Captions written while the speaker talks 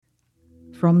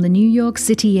From the New York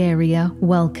City area,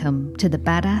 welcome to the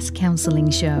Badass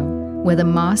Counseling Show, where the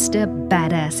master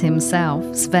badass himself,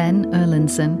 Sven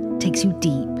takes you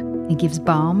deep and gives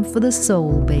balm for the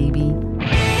soul, baby.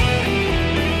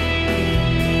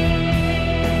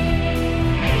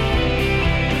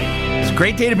 It's a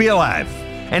great day to be alive,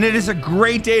 and it is a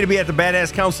great day to be at the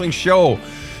Badass Counseling Show.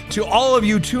 To all of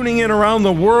you tuning in around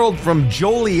the world, from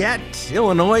Joliet,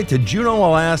 Illinois to Juneau,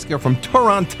 Alaska, from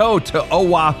Toronto to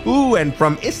Oahu, and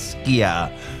from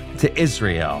Ischia to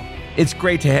Israel. It's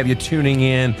great to have you tuning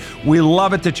in. We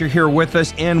love it that you're here with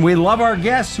us, and we love our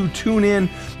guests who tune in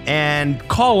and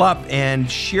call up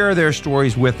and share their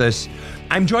stories with us.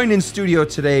 I'm joined in studio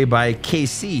today by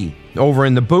KC over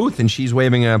in the booth, and she's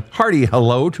waving a hearty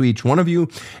hello to each one of you,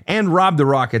 and Rob the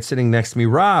Rocket sitting next to me.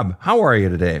 Rob, how are you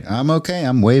today? I'm okay.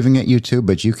 I'm waving at you too,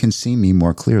 but you can see me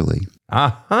more clearly.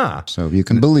 Aha. So you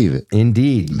can believe it.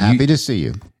 Indeed. I'm happy to see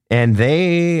you. And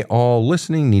they all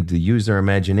listening need to use their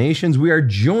imaginations. We are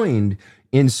joined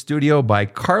in studio by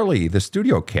Carly, the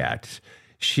studio cat.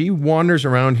 She wanders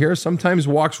around here, sometimes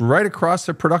walks right across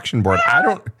the production board. I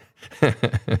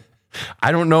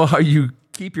don't know how you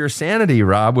keep your sanity,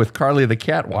 Rob, with Carly the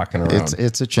cat walking around.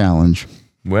 It's a challenge.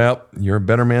 Well, you're a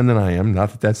better man than I am.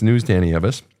 Not that that's news to any of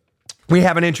us. We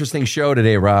have an interesting show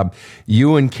today, Rob.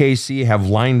 You and KC have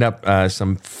lined up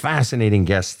some fascinating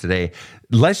guests today.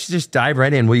 Let's just dive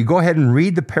right in. Will you go ahead and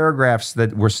read the paragraphs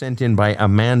that were sent in by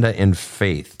Amanda and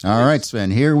Faith? All right,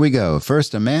 Sven, here we go.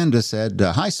 First, Amanda said,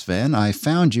 Hi, Sven. I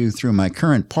found you through my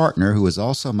current partner, who is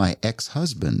also my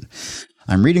ex-husband.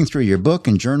 I'm reading through your book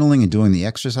and journaling and doing the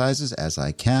exercises as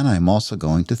I can. I'm also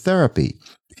going to therapy.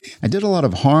 I did a lot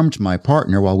of harm to my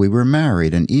partner while we were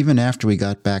married and even after we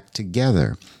got back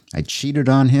together. I cheated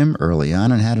on him early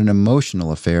on and had an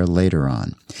emotional affair later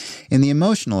on. In the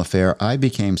emotional affair, I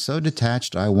became so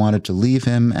detached I wanted to leave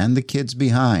him and the kids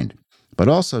behind, but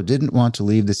also didn't want to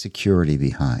leave the security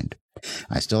behind.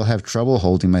 I still have trouble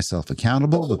holding myself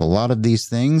accountable with a lot of these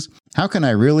things. How can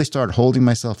I really start holding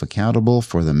myself accountable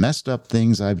for the messed up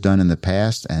things I've done in the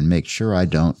past and make sure I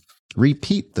don't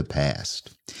repeat the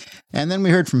past? And then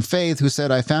we heard from Faith, who said,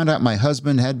 I found out my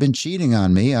husband had been cheating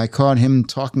on me. I caught him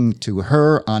talking to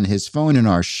her on his phone in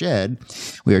our shed.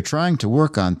 We are trying to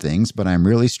work on things, but I'm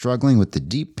really struggling with the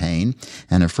deep pain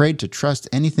and afraid to trust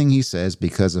anything he says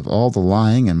because of all the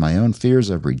lying and my own fears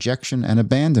of rejection and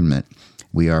abandonment.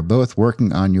 We are both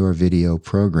working on your video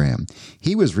program.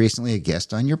 He was recently a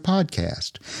guest on your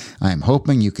podcast. I am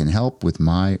hoping you can help with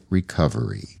my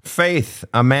recovery. Faith,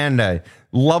 Amanda,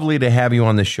 lovely to have you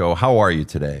on the show. How are you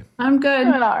today? I'm good.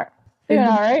 Doing all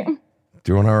right.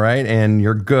 Doing all right, and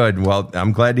you're good. Well,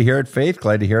 I'm glad to hear it, Faith.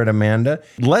 Glad to hear it, Amanda.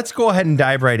 Let's go ahead and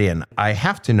dive right in. I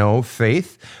have to know,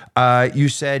 Faith, you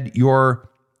said your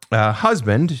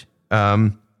husband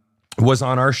was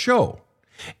on our show.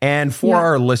 And for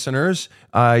our listeners,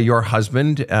 your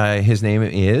husband, his name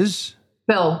is?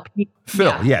 Phil.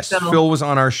 Phil, yes. Phil was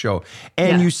on our show.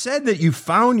 And you said that you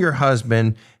found your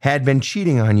husband had been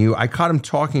cheating on you. I caught him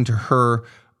talking to her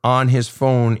on his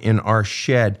phone in our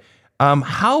shed.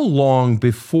 How long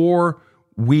before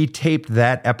we taped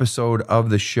that episode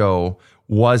of the show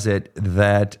was it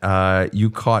that you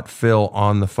caught Phil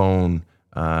on the phone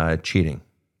cheating?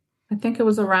 I think it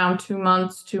was around 2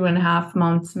 months, 2.5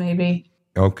 months, maybe.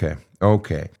 Okay.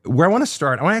 Where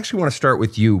I actually want to start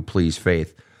with you, please,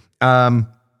 Faith.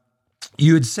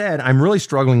 You had said, I'm really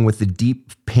struggling with the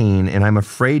deep pain and I'm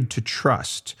afraid to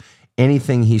trust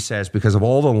anything he says because of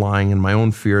all the lying and my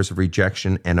own fears of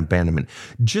rejection and abandonment.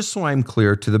 Just so I'm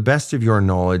clear, to the best of your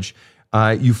knowledge,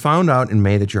 you found out in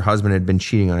May that your husband had been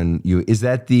cheating on you. Is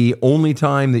that the only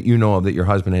time that you know of that your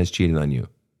husband has cheated on you?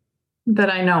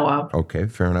 That I know of. Okay,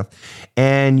 fair enough.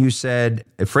 And you said,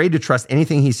 afraid to trust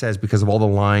anything he says because of all the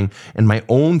lying and my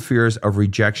own fears of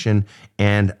rejection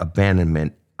and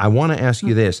abandonment. I want to ask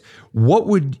you this. What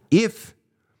would, if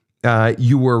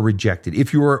you were rejected,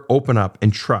 if you were open up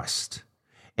and trust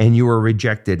and you were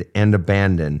rejected and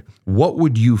abandoned, what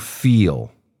would you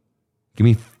feel? Give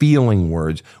me feeling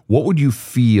words. What would you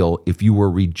feel if you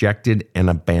were rejected and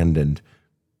abandoned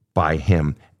by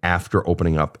him after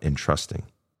opening up and trusting?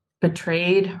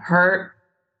 Betrayed, hurt,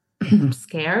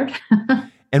 scared.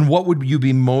 And what would you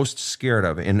be most scared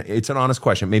of? And it's an honest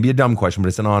question, maybe a dumb question, but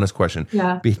it's an honest question.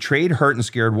 Yeah. Betrayed, hurt, and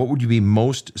scared. What would you be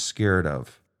most scared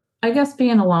of? I guess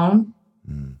being alone.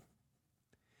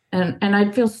 And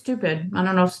I'd feel stupid. I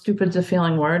don't know if stupid's a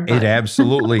feeling word. But. It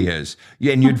absolutely is.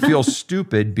 Yeah, and you'd feel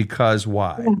stupid because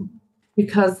why?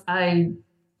 Because I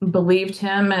believed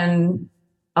him and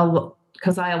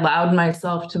because I allowed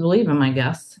myself to believe him, I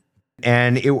guess.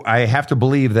 And I have to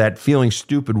believe that feeling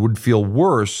stupid would feel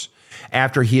worse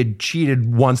after he had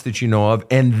cheated once that you know of,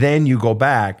 and then you go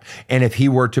back, and if he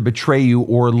were to betray you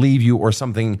or leave you or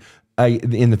something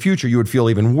in the future, you would feel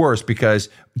even worse because,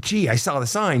 gee, I saw the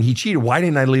sign, he cheated. Why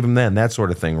didn't I leave him then? That sort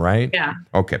of thing, right? Yeah.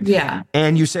 Okay. Yeah.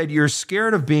 And you said you're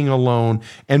scared of being alone.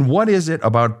 And what is it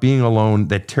about being alone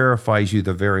that terrifies you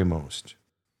the very most?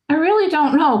 I really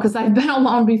don't know, because I've been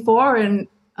alone before, and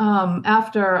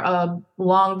after a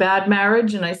long bad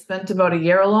marriage, and I spent about a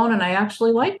year alone, and I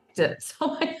actually liked it.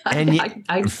 So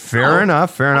fair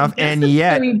enough. And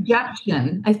yet, the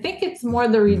rejection. I think it's more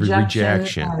the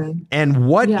rejection. And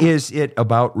what is it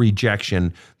about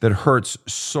rejection that hurts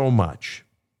so much?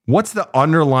 What's the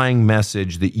underlying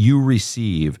message that you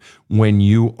receive when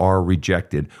you are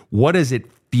rejected? What does it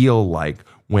feel like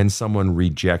when someone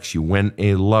rejects you, when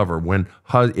a lover,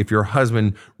 if your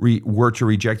husband were to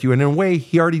reject you, and in a way,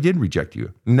 he already did reject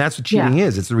you. And that's what cheating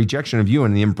is. It's the rejection of you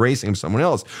and the embracing of someone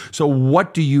else. So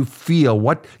what do you feel?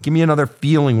 Give me another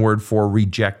feeling word for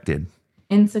rejected.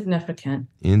 Insignificant.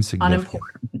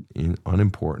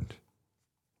 Unimportant.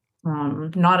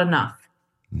 Not enough.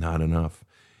 Not enough.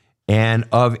 And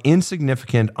of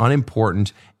insignificant,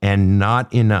 unimportant, and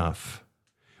not enough,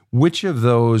 which of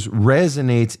those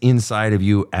resonates inside of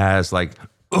you as like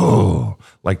the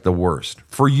worst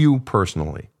for you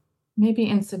personally? Maybe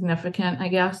insignificant, I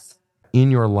guess.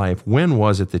 In your life, when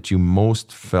was it that you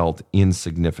most felt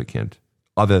insignificant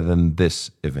other than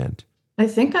this event? I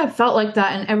think I've felt like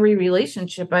that in every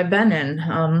relationship I've been in.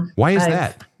 Why is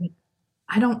that?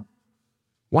 I've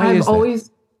always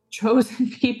chosen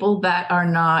people that are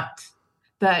not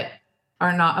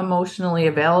emotionally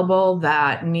available,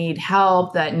 that need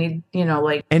help, that need,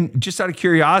 And just out of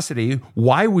curiosity,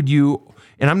 why would you,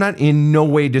 and I'm not in no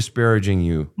way disparaging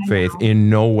you, Faith, in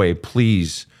no way,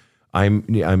 please.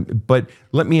 But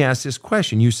let me ask this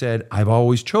question. You said, I've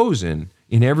always chosen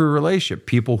in every relationship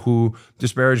people who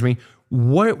disparage me.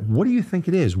 What do you think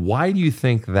it is? Why do you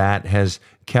think that has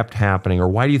kept happening? Or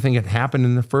why do you think it happened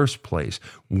in the first place?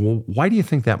 Why do you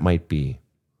think that might be?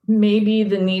 Maybe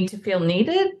the need to feel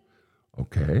needed.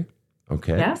 Okay.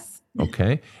 Yes.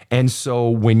 Okay. And so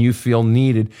when you feel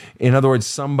needed, in other words,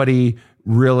 somebody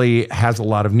really has a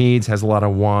lot of needs, has a lot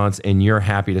of wants, and you're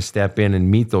happy to step in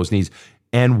and meet those needs.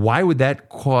 And why would that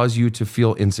cause you to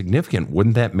feel insignificant?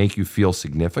 Wouldn't that make you feel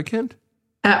significant?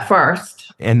 At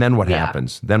first. And then what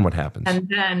happens? And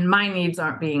then my needs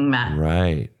aren't being met.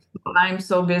 Right. I'm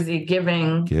so busy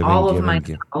giving all of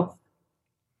myself,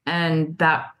 and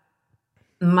that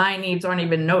my needs aren't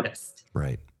even noticed.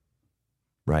 Right.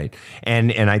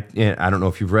 And I don't know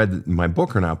if you've read my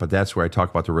book or not, but that's where I talk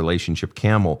about the relationship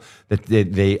camel, that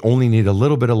they only need a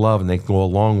little bit of love and they can go a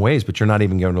long ways, but you're not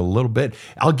even giving a little bit.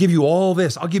 I'll give you all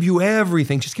this. I'll give you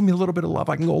everything. Just give me a little bit of love.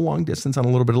 I can go a long distance on a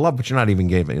little bit of love, but you're not even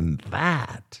giving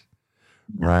that.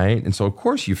 Right. And so, of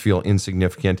course, you feel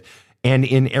insignificant and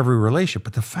in every relationship.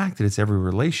 But the fact that it's every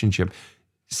relationship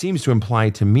seems to imply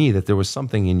to me that there was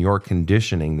something in your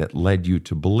conditioning that led you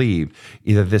to believe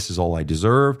either this is all I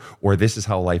deserve or this is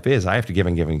how life is. I have to give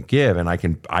and give and give, and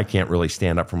I can't really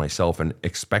stand up for myself and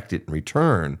expect it in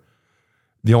return.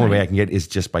 The only way I can get is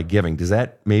just by giving. Does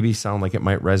that maybe sound like it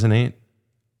might resonate?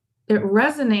 It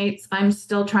resonates. I'm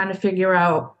still trying to figure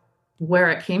out where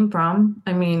it came from.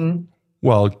 I mean,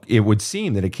 well, it would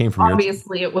seem that it came from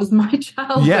obviously it was my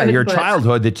childhood. Yeah, your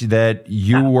childhood that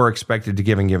you were expected to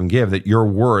give and give and give, that your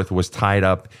worth was tied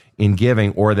up in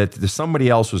giving, or that somebody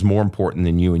else was more important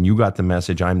than you, and you got the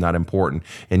message, I'm not important.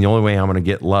 And the only way I'm going to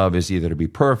get love is either to be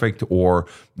perfect or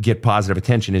get positive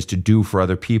attention is to do for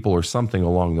other people or something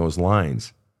along those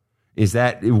lines. Is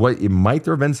that what, might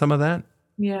there have been some of that?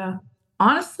 Yeah.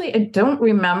 Honestly, I don't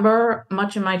remember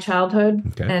much of my childhood.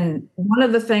 Okay. And one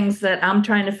of the things that I'm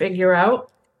trying to figure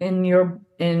out in your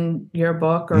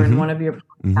book or in one of your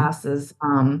podcasts is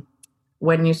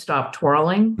when you stop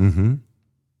twirling.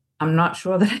 I'm not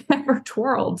sure that I ever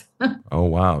twirled. Oh,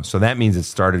 wow. So that means it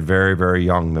started very, very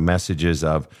young. The messages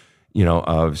of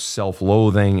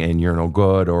self-loathing and you're no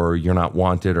good or you're not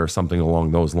wanted or something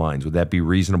along those lines. Would that be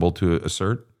reasonable to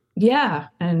assert? Yeah.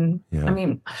 And I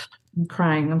mean, I'm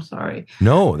crying. I'm sorry.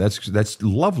 No, that's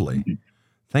lovely.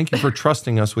 Thank you for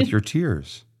trusting us with your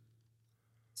tears.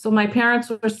 So my parents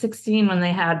were 16 when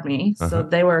they had me. So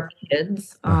they were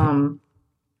kids.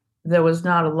 There was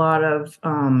not a lot of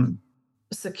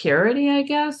security, I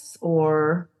guess,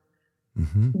 or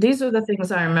these are the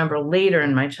things I remember later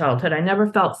in my childhood. I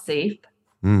never felt safe.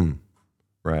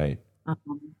 Right.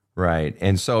 Right.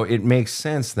 And so it makes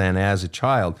sense then as a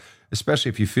child, especially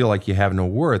if you feel like you have no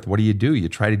worth, what do? You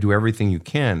try to do everything you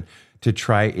can to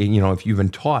try, if you've been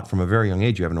taught from a very young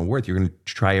age you have no worth, you're going to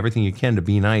try everything you can to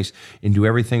be nice and do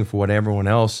everything for what everyone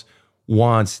else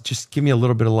wants, just give me a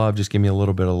little bit of love, just give me a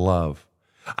little bit of love.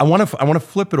 I want to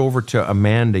flip it over to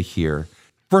Amanda here.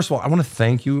 First of all, I want to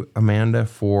thank you, Amanda,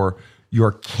 for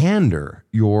your candor,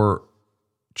 your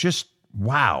just,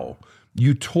 wow.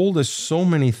 You told us so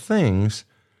many things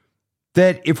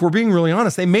that, if we're being really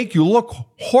honest, they make you look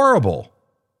horrible.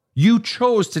 You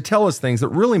chose to tell us things that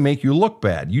really make you look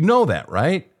bad. You know that,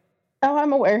 right? Oh,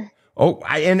 I'm aware. Oh,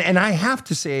 and I have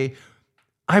to say,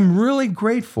 I'm really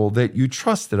grateful that you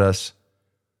trusted us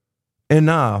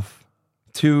enough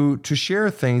to share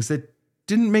things that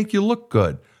didn't make you look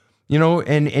good. You know,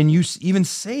 and you even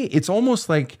say, it's almost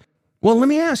like, well, let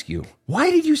me ask you, why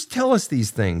did you tell us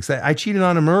these things? That I cheated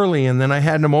on him early, and then I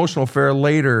had an emotional affair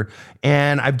later,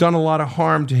 and I've done a lot of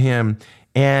harm to him.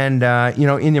 And, you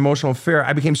know, in the emotional affair,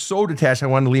 I became so detached, I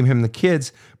wanted to leave him and the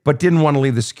kids, but didn't want to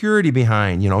leave the security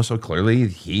behind, you know, so clearly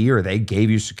he or they gave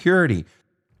you security.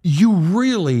 You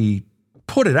really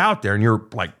put it out there, and you're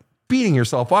like beating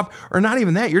yourself up, or not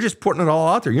even that, you're just putting it all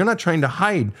out there. You're not trying to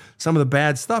hide some of the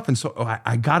bad stuff. And so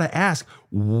I got to ask,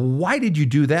 why did you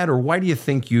do that? Or why do you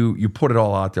think you put it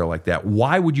all out there like that?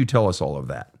 Why would you tell us all of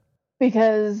that?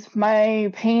 Because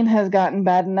my pain has gotten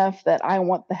bad enough that I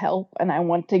want the help and I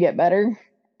want to get better.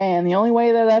 And the only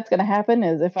way that that's going to happen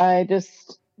is if I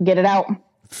just get it out.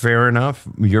 Fair enough.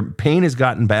 Your pain has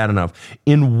gotten bad enough.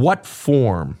 In what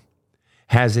form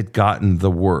has it gotten the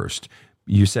worst?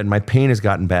 You said my pain has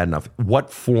gotten bad enough.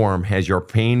 What form has your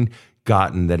pain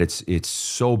gotten that it's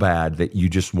so bad that you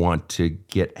just want to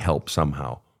get help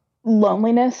somehow?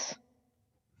 Loneliness.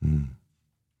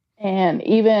 And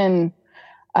even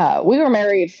we were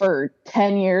married for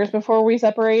 10 years before we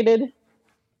separated.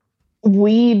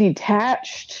 We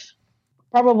detached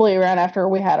probably around after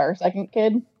we had our second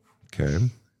kid. Okay.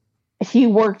 He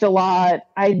worked a lot.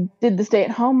 I did the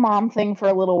stay-at-home mom thing for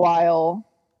a little while.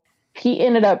 He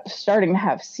ended up starting to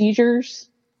have seizures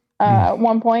at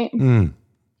one point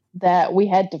that we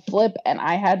had to flip, and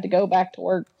I had to go back to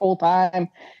work full time,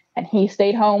 and he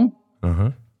stayed home.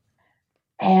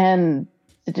 And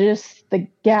just the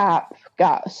gap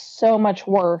got so much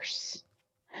worse.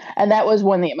 And that was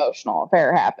when the emotional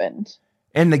affair happened.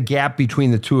 And the gap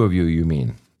between the two of you, you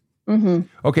mean? Mm-hmm.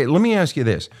 Okay, let me ask you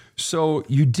this. So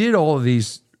you did all of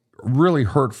these really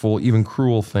hurtful, even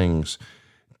cruel things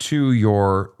to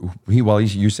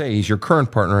you say he's your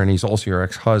current partner and he's also your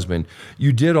ex-husband.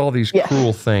 You did all these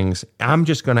cruel things. I'm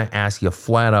just going to ask you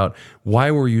flat out,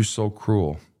 why were you so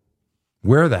cruel?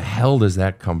 Where the hell does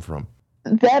that come from?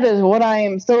 That is what I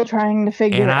am still trying to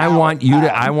figure out. And I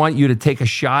want you to take a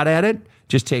shot at it.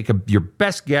 Just take your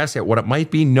best guess at what it might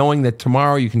be, knowing that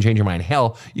tomorrow you can change your mind.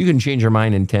 Hell, you can change your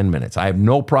mind in 10 minutes. I have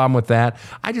no problem with that.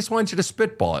 I just want you to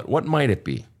spitball it. What might it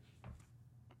be?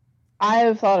 I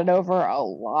have thought it over a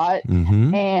lot.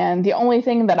 And the only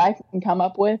thing that I can come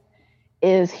up with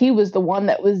is he was the one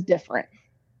that was different.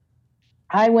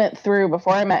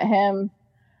 Before I met him,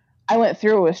 I went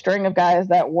through a string of guys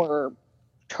that were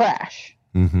trash.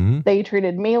 They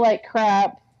treated me like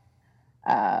crap.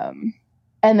 And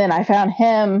then I found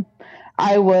him.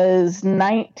 I was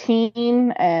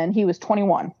 19 and he was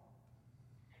 21.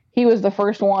 He was the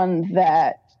first one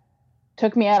that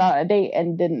took me out on a date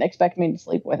and didn't expect me to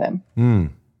sleep with him.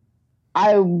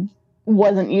 I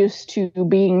wasn't used to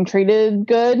being treated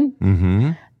good.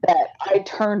 That I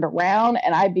turned around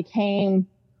and I became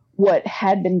what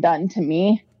had been done to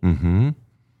me. And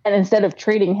instead of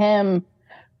treating him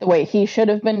the way he should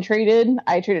have been treated,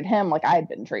 I treated him like I'd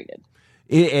been treated.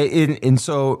 And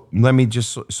so let me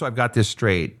just, so I've got this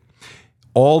straight.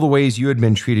 All the ways you had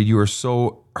been treated, you were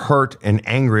so hurt and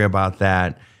angry about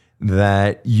that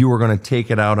you were going to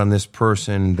take it out on this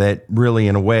person that really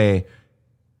in a way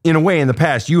in the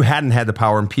past, you hadn't had the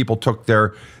power and people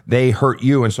they hurt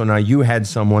you. And so now you had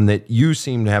someone that you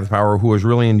seemed to have the power who was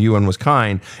really into you and was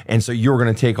kind. And so you were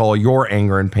going to take all your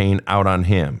anger and pain out on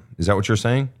him. Is that what you're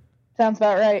saying? Sounds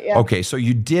about right, yeah. Okay, so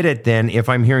you did it then, if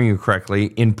I'm hearing you correctly,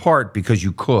 in part because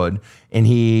you could, and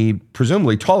he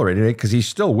presumably tolerated it because he's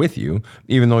still with you,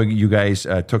 even though you guys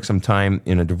took some time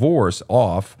in a divorce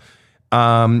off.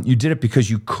 You did it because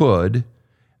you could,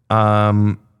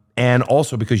 and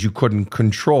also because you couldn't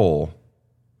control.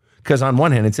 Because on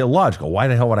one hand, it's illogical. Why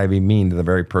the hell would I be mean to the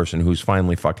very person who's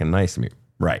finally fucking nice to me?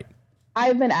 Right.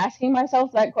 I've been asking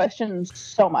myself that question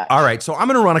so much. All right, so I'm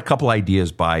going to run a couple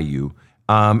ideas by you.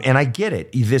 And I get it.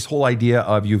 This whole idea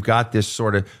of you've got this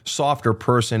sort of softer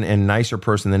person and nicer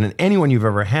person than anyone you've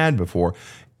ever had before.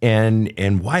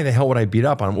 And why the hell would I beat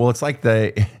up on him? Well, it's like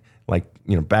back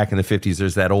in the 50s,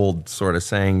 there's that old sort of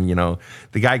saying,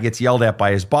 the guy gets yelled at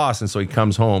by his boss. And so he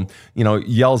comes home,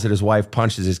 yells at his wife,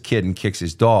 punches his kid and kicks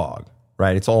his dog,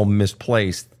 right? It's all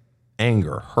misplaced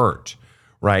anger, hurt,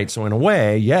 right? So in a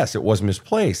way, yes, it was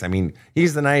misplaced. I mean,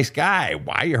 he's the nice guy.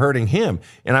 Why are you hurting him?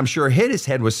 And I'm sure his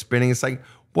head was spinning. It's like,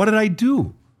 what did I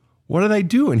do? What did I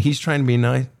do? And he's trying to be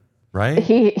nice, right?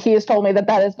 He has told me that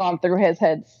has gone through his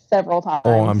head several times.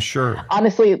 Oh, I'm sure.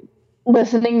 Honestly,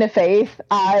 listening to Faith,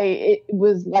 it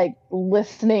was like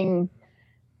listening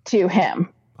to him.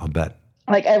 I'll bet.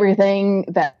 Like everything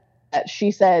that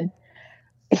she said,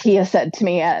 he has said to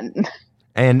me.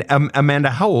 And Amanda,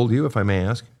 how old are you, if I may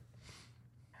ask?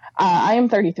 I am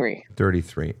 33.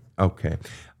 33. Okay.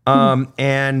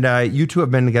 And you two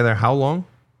have been together how long?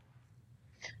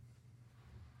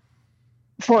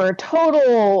 For a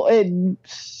total,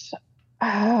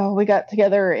 we got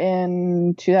together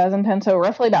in 2010, so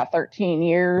roughly about 13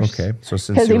 years. Okay, so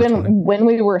since because even when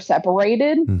we were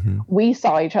separated, mm-hmm. we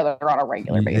saw each other on a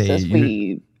regular basis.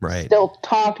 We right. still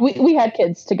talked. We had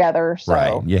kids together, so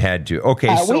right. You had to.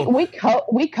 Okay, so we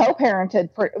co-parented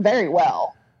very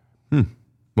well.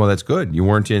 Well, that's good. You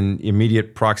weren't in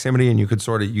immediate proximity, and you could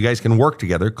you guys can work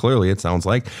together, clearly, it sounds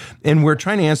like. And we're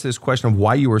trying to answer this question of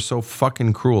why you were so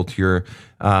fucking cruel to your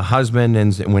husband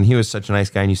and when he was such a nice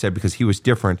guy, and you said because he was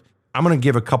different. I'm going to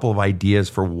give a couple of ideas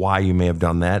for why you may have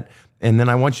done that. And then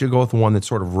I want you to go with the one that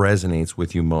sort of resonates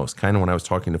with you most, kind of when I was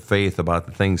talking to Faith about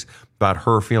the things, about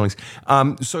her feelings.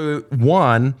 So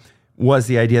one was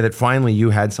the idea that finally you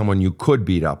had someone you could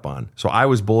beat up on. So I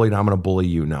was bullied. I'm going to bully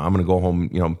you now. I'm going to go home,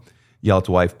 yell at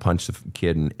the wife, punch the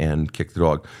kid, and kick the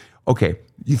dog. Okay.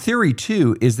 Theory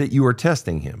two is that you are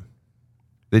testing him.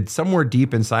 That somewhere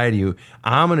deep inside of you,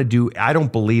 I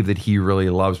don't believe that he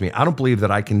really loves me. I don't believe that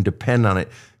I can depend on it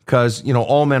because,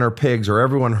 all men are pigs or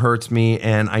everyone hurts me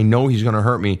and I know he's going to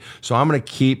hurt me. So I'm going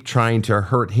to keep trying to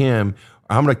hurt him.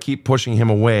 I'm going to keep pushing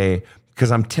him away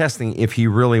because I'm testing if he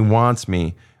really wants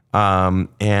me.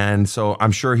 And so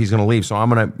I'm sure he's going to leave. So I'm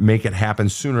going to make it happen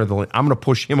sooner than I'm going to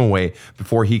push him away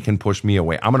before he can push me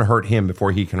away. I'm going to hurt him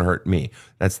before he can hurt me.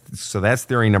 That's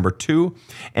theory number two.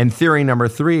 And theory number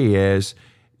three is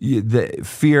the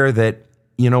fear that,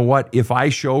 if I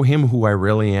show him who I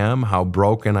really am, how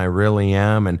broken I really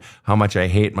am and how much I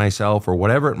hate myself or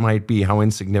whatever it might be, how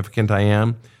insignificant I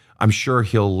am, I'm sure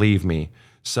he'll leave me.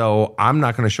 So I'm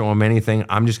not going to show him anything.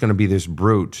 I'm just going to be this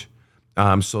brute.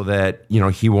 So that,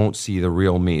 he won't see the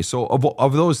real me. So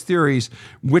of those theories,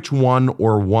 which one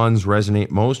or ones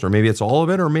resonate most? Or maybe it's all of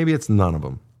it, or maybe it's none of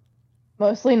them?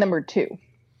 Mostly number two.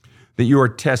 That you are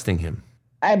testing him.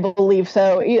 I believe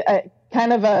so.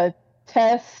 Kind of a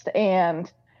test,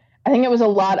 and I think it was a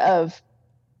lot of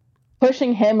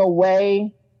pushing him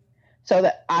away so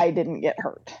that I didn't get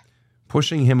hurt.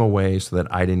 Pushing him away so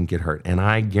that I didn't get hurt. And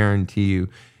I guarantee you,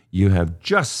 you have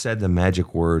just said the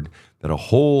magic word that a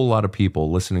whole lot of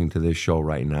people listening to this show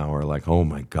right now are like, oh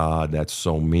my God, that's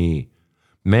so me.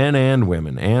 Men and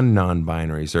women and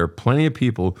non-binaries. There are plenty of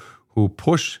people who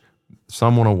push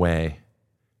someone away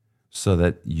so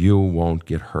that you won't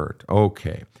get hurt.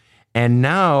 Okay. And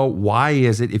now, why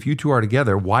is it, if you two are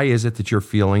together, why is it that you're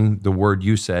feeling the word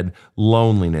you said,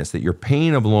 loneliness, that your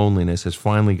pain of loneliness has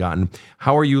finally gotten,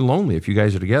 how are you lonely? If you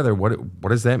guys are together, what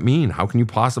does that mean? How can you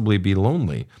possibly be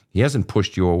lonely? He hasn't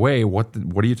pushed you away. What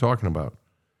are you talking about?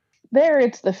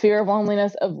 It's the fear of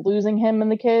loneliness of losing him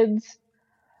and the kids.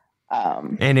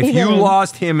 And if you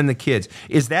lost him and the kids,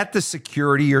 is that the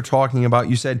security you're talking about?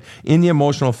 You said, in the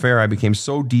emotional affair, I became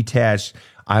so detached,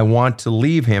 I want to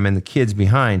leave him and the kids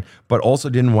behind, but also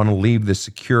didn't want to leave the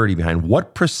security behind.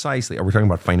 What precisely? Are we talking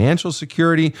about financial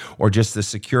security or just the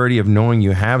security of knowing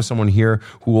you have someone here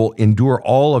who will endure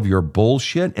all of your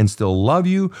bullshit and still love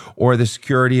you, or the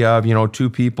security of, two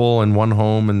people and one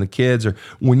home and the kids? Or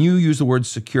when you use the word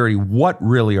security, what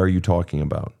really are you talking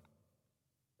about?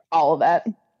 All of that.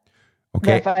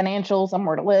 Okay. The financial,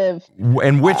 somewhere to live.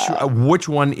 And which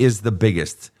one is the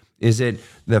biggest? Is it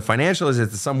the financial? Is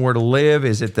it the somewhere to live?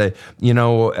 Is it the,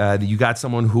 you got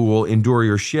someone who will endure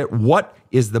your shit? What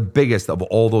is the biggest of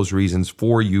all those reasons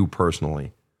for you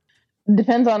personally?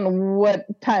 Depends on what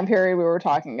time period we were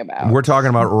talking about. We're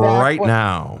talking about right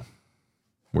now.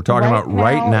 We're talking about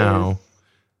right now.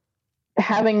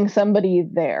 Having somebody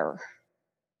there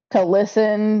to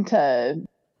listen, to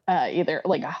either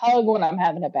like a hug when I'm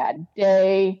having a bad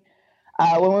day.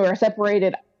 When we were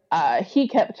separated, he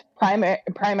kept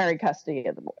primary custody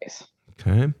of the boys.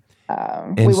 Okay.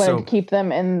 We wanted to keep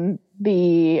them in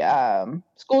the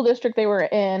school district they were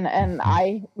in, and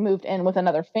I moved in with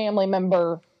another family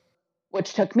member,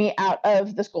 which took me out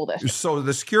of the school district. So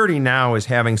the security now is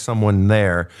having someone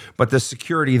there, but the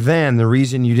security then, the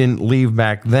reason you didn't leave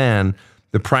back then,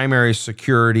 the primary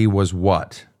security was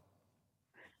what?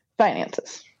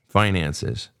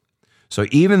 Finances. So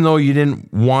even though you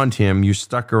didn't want him, you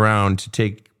stuck around to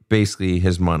take basically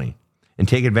his money and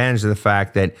take advantage of the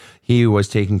fact that he was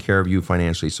taking care of you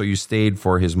financially. So you stayed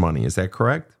for his money. Is that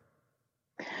correct?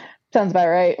 Sounds about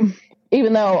right.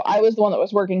 Even though I was the one that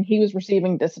was working, he was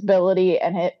receiving disability,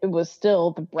 and it was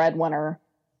still the breadwinner.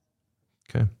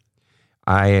 Okay.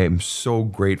 I am so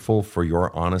grateful for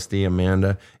your honesty,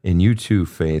 Amanda, and you too,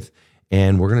 Faith.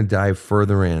 And we're going to dive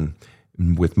further in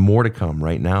with more to come.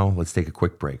 Right now, let's take a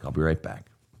quick break. I'll be right back.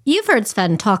 You've heard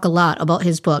Sven talk a lot about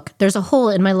his book, There's a Hole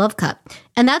in My Love Cup.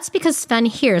 And that's because Sven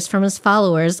hears from his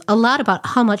followers a lot about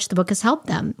how much the book has helped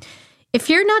them. If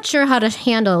you're not sure how to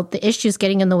handle the issues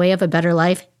getting in the way of a better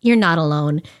life, you're not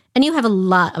alone. And you have a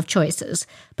lot of choices.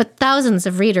 But thousands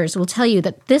of readers will tell you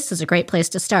that this is a great place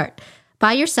to start,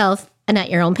 by yourself and at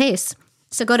your own pace.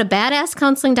 So go to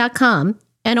badasscounseling.com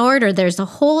and order There's a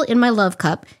Hole in My Love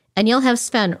Cup, and you'll have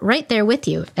Sven right there with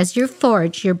you as you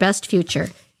forge your best future.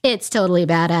 It's totally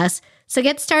badass. So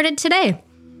get started today.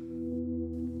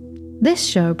 This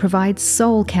show provides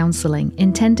soul counseling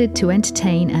intended to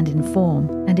entertain and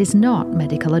inform and is not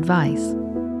medical advice.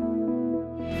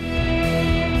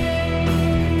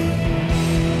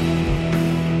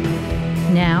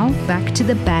 Now, back to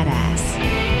the badass.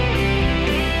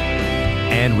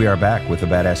 And we are back with the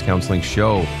Badass Counseling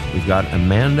Show. We've got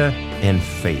Amanda and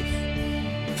Faith.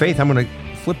 Faith, I'm going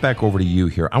to flip back over to you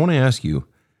here. I want to ask you,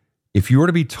 if you were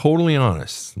to be totally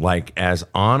honest, like as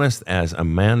honest as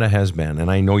Amanda has been,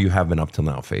 and I know you have been up till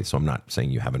now, Faith, so I'm not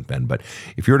saying you haven't been, but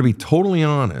if you were to be totally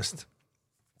honest,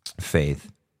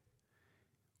 Faith,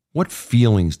 what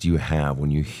feelings do you have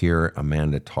when you hear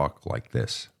Amanda talk like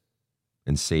this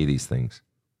and say these things?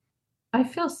 I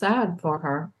feel sad for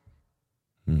her.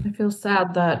 I feel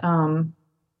sad that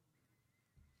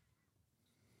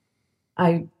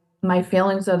my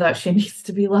feelings are that she needs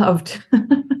to be loved.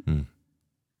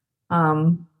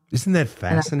 Isn't that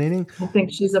fascinating? I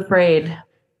think she's afraid.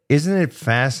 Isn't it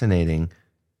fascinating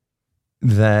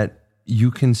that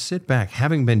you can sit back,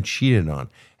 having been cheated on,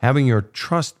 having your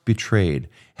trust betrayed,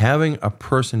 having a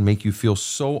person make you feel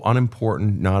so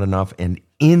unimportant, not enough, and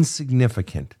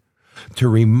insignificant, to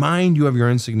remind you of your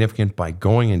insignificance by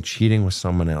going and cheating with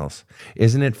someone else?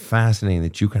 Isn't it fascinating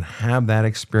that you can have that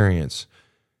experience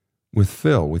with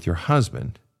Phil, with your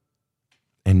husband,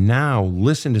 and now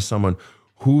listen to someone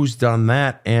who's done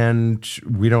that, and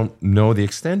we don't know the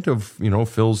extent of,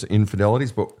 Phil's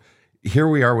infidelities, but here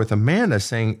we are with Amanda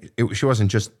saying she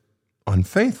wasn't just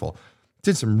unfaithful,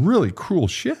 did some really cruel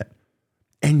shit,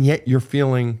 and yet you're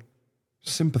feeling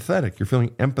sympathetic, you're feeling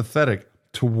empathetic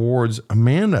towards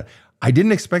Amanda. I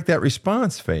didn't expect that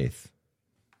response, Faith.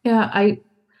 Yeah, I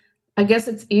guess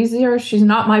it's easier. She's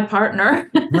not my partner.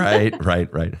 Right.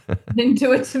 Didn't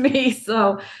do it to me,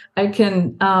 so I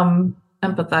can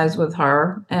empathize with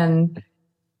her and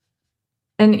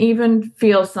even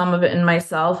feel some of it in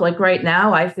myself. Like right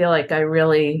now, I feel like I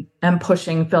really am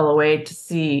pushing Phil away to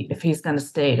see if he's going to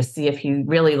stay, to see if he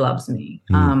really loves me.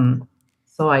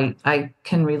 So I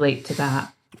can relate to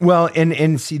that. Well,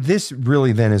 and see, this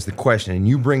really then is the question, and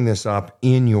you bring this up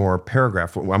in your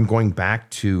paragraph. I'm going back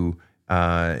to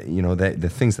the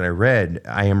things that I read.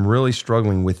 I am really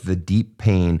struggling with the deep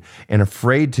pain and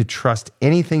afraid to trust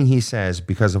anything he says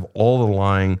because of all the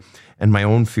lying and my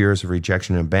own fears of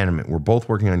rejection and abandonment. We're both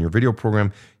working on your video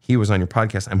program. He was on your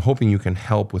podcast. I'm hoping you can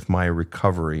help with my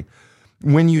recovery.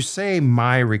 When you say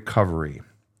my recovery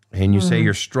and you say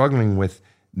you're struggling with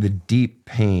the deep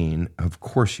pain, of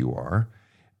course you are.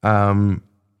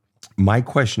 My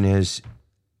question is,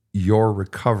 your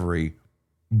recovery,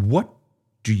 what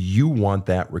do you want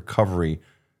that recovery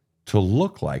to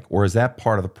look like? Or is that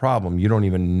part of the problem? You don't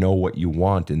even know what you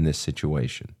want in this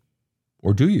situation.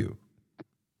 Or do you?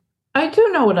 I do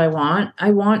know what I want.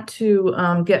 I want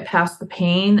to get past the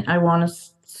pain. I want to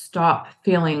stop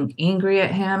feeling angry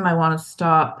at him. I want to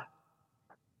stop.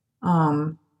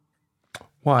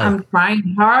 Why? I'm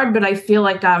trying hard, but I feel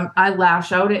like I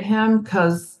lash out at him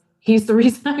because he's the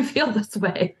reason I feel this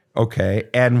way. Okay.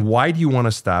 And why do you want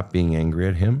to stop being angry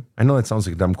at him? I know that sounds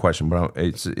like a dumb question, but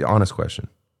it's an honest question.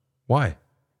 Why?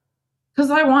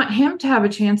 Because I want him to have a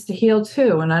chance to heal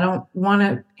too. And I don't want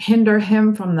to hinder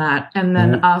him from that. And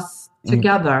then us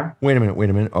together. Wait a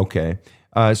minute. Okay.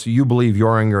 So you believe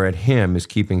your anger at him is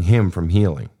keeping him from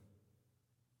healing?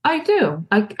 I do.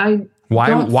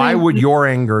 Why would your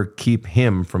anger keep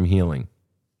him from healing?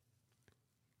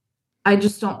 I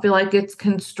just don't feel like it's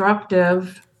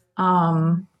constructive.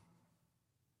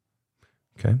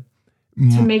 Okay.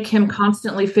 To make him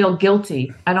constantly feel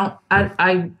guilty.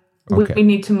 We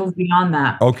need to move beyond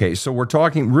that. Okay, so we're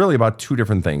talking really about two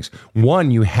different things. One,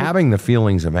 you having the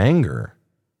feelings of anger.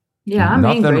 Yeah, I'm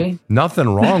angry.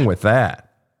 Nothing wrong with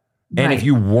that. And if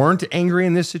you weren't angry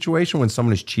in this situation when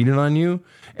someone has cheated on you,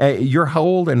 you're how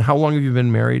old and how long have you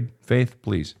been married, Faith,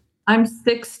 please? I'm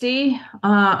 60.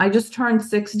 I just turned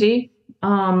 60.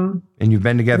 And you've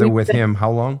been together with him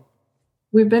how long?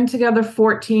 We've been together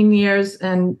 14 years,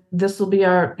 and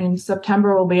in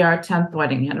September will be our 10th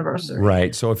wedding anniversary.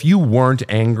 Right. So if you weren't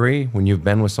angry when you've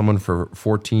been with someone for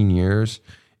 14 years,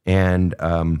 and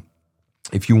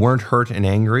if you weren't hurt and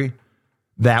angry,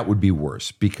 that would be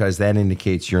worse, because that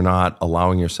indicates you're not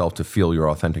allowing yourself to feel your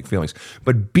authentic feelings.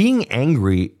 But being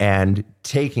angry and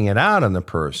taking it out on the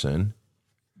person,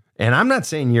 and I'm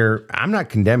not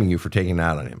condemning you for taking it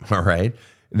out on him, all right?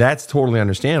 That's totally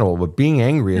understandable, but being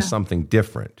angry is something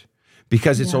different,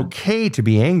 because it's okay to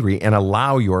be angry and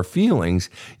allow your feelings,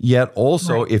 yet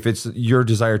also if it's your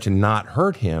desire to not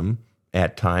hurt him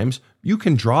at times, you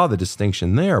can draw the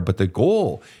distinction there. But the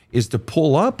goal is to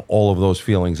pull up all of those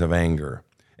feelings of anger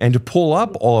and to pull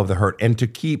up all of the hurt and to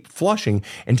keep flushing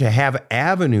and to have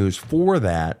avenues for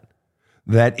that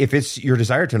if it's your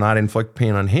desire to not inflict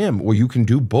pain on him, well, you can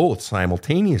do both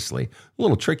simultaneously. A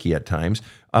little tricky at times,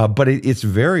 but it's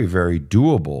very, very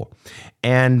doable.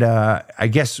 And I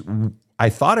guess I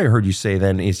thought I heard you say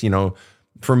then is,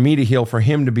 for me to heal, for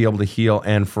him to be able to heal,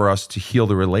 and for us to heal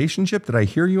the relationship. Did I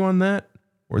hear you on that?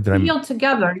 Or did I heal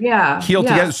together? Yeah. Heal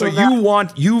together. So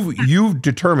you've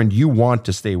determined you want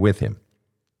to stay with him.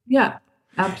 Yeah,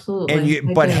 absolutely.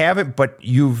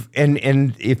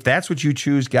 And if that's what you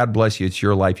choose, God bless you. It's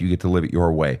your life. You get to live it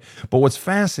your way. But what's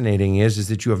fascinating is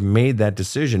that you have made that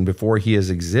decision before he has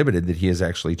exhibited that he has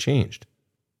actually changed.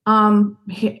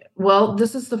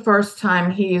 This is the first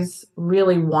time he's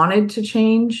really wanted to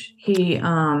change. Wait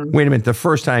a minute, the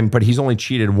first time, but he's only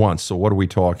cheated once. So what are we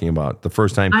talking about? The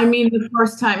first time? I mean, the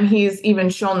first time he's even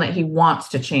shown that he wants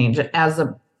to change as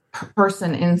a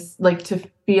person to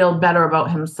feel better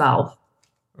about himself.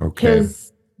 Okay.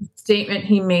 His statement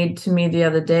he made to me the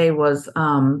other day was,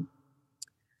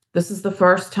 this is the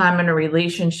first time in a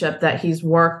relationship that he's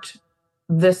worked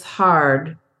this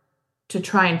hard to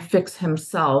try and fix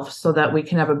himself so that we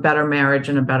can have a better marriage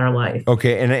and a better life.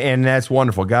 Okay, and that's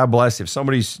wonderful. God bless. If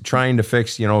somebody's trying to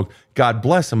fix, God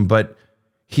bless him, but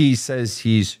he says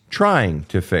he's trying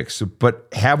to fix. But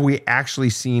have we actually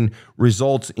seen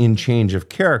results in change of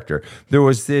character? There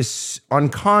was this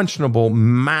unconscionable,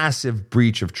 massive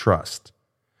breach of trust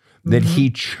that he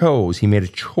chose. He made a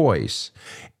choice.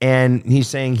 And he's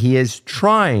saying he is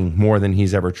trying more than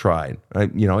he's ever tried,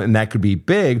 and that could be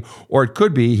big, or it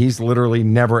could be he's literally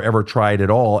never, ever tried at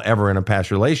all, ever in a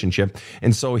past relationship.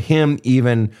 And so him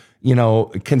even,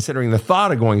 considering the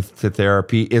thought of going to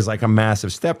therapy is like a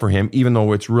massive step for him, even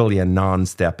though it's really a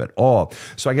non-step at all.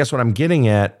 So I guess what I'm getting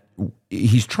at,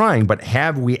 he's trying, but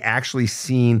have we actually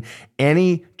seen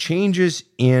any changes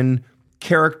in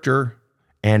character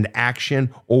and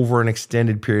action over an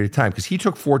extended period of time? Because he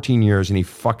took 14 years and he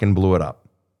fucking blew it up.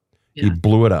 Yeah. He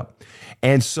blew it up.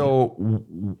 And so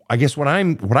I guess what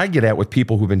I get at with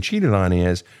people who've been cheated on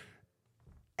is,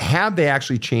 have they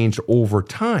actually changed over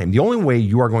time? The only way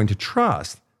you are going to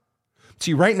trust,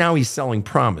 see, right now he's selling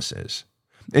promises.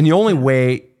 And the only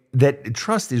way that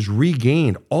trust is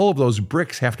regained, all of those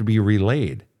bricks have to be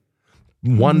relayed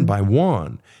one by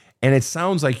one. And it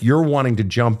sounds like you're wanting to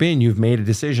jump in. You've made a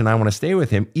decision. I want to stay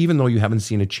with him, even though you haven't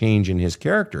seen a change in his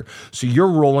character. So you're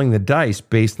rolling the dice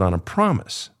based on a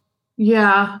promise.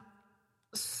 Yeah.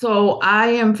 So I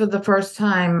am, for the first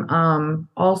time,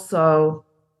 also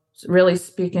really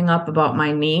speaking up about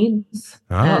my needs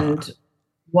and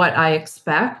what I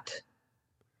expect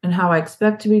and how I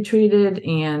expect to be treated.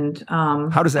 And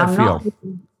how does that feel?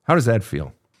 How does that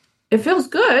feel? It feels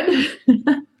good.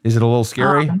 Is it a little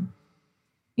scary?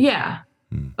 Yeah,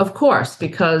 of course,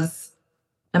 because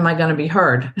am I going to be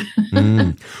heard?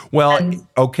 Well,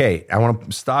 okay, I want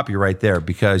to stop you right there,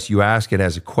 because you ask it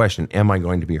as a question, am I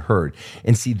going to be heard?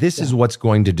 And see, this is what's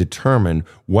going to determine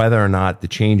whether or not the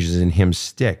changes in him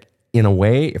stick. In a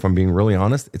way, if I'm being really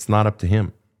honest, it's not up to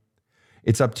him.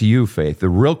 It's up to you, Faith. The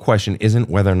real question isn't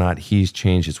whether or not he's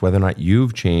changed, it's whether or not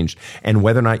you've changed and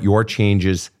whether or not your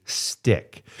changes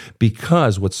stick.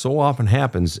 Because what so often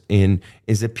happens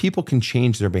is that people can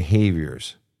change their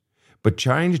behaviors, but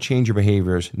trying to change your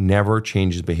behaviors never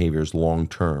changes behaviors long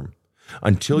term.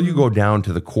 Until you go down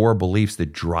to the core beliefs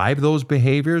that drive those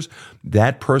behaviors,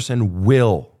 that person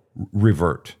will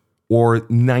revert, or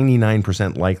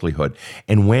 99% likelihood.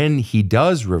 And when he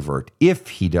does revert, if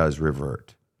he does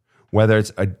revert, whether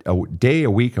it's a day, a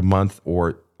week, a month,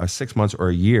 or 6 months, or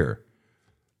a year,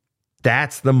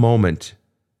 that's the moment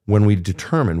when we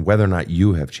determine whether or not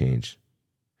you have changed.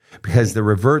 Because the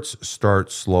reverts start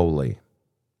slowly,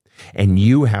 and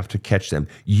you have to catch them.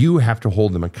 You have to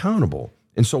hold them accountable.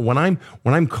 And so when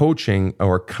I'm coaching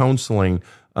or counseling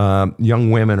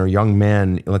young women or young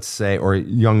men, let's say, or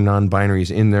young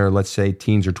non-binaries in their, let's say,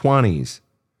 teens or 20s,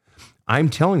 I'm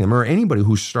telling them, or anybody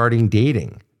who's starting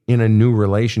dating in a new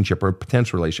relationship or a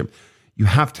potential relationship, you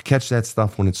have to catch that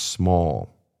stuff when it's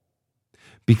small.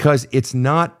 Because it's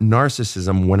not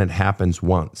narcissism when it happens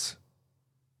once.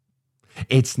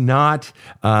 It's not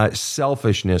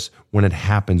selfishness when it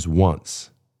happens once.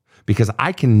 Because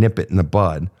I can nip it in the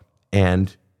bud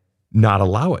and not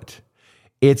allow it.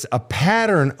 It's a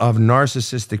pattern of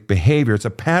narcissistic behavior. It's a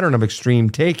pattern of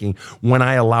extreme taking when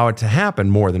I allow it to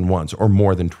happen more than once or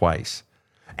more than twice.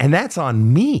 And that's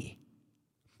on me.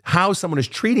 How someone is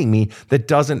treating me that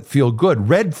doesn't feel good.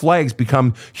 Red flags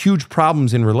become huge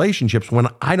problems in relationships when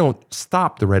I don't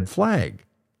stop the red flag.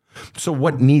 So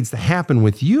what needs to happen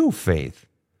with you, Faith,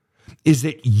 is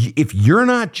that if you're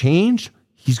not changed,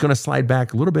 he's going to slide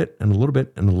back a little bit and a little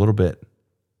bit and a little bit.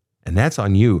 And that's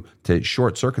on you to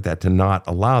short circuit that, to not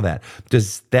allow that.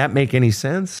 Does that make any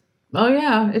sense? Oh,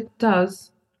 yeah, it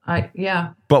does.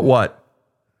 Yeah. But what?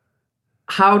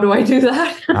 How do I do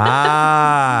that?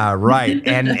 Right.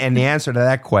 And the answer to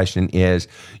that question is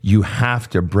you have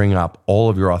to bring up all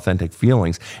of your authentic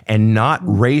feelings and not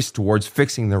race towards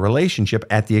fixing the relationship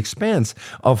at the expense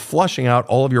of flushing out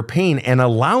all of your pain and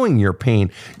allowing your pain.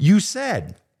 You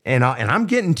said, and I'm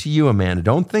getting to you, Amanda.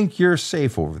 Don't think you're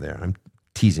safe over there. I'm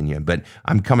teasing you, but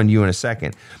I'm coming to you in a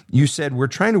second. You said, we're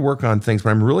trying to work on things, but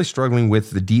I'm really struggling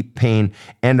with the deep pain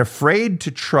and afraid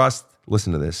to trust,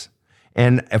 listen to this,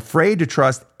 and afraid to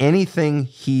trust anything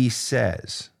he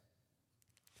says,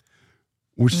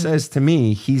 which says to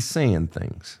me, he's saying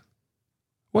things.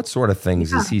 What sort of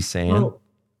things is he saying? Well,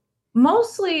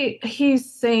 mostly he's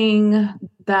saying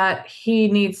that he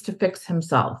needs to fix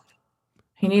himself.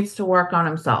 He needs to work on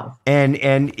himself. And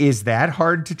is that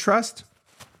hard to trust?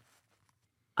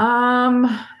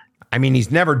 I mean, he's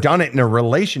never done it in a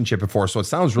relationship before, so it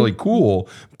sounds really cool,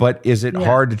 but is it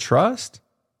hard to trust?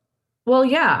 Well,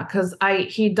 yeah, because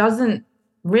he doesn't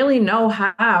really know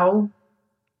how.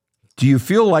 Do you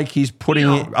feel like he's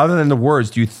putting it, other than the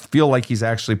words, do you feel like he's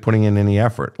actually putting in any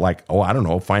effort? Like, I don't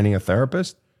know, finding a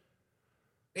therapist?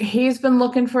 He's been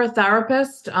looking for a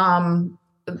therapist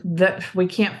that we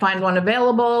can't find one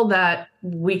available that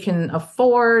we can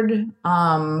afford.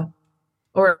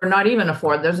 Or not even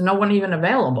afford. There's no one even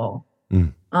available.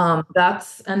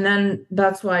 That's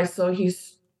why. So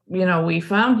he's, we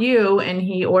found you, and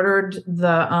he ordered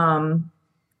the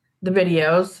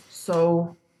videos.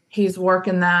 So he's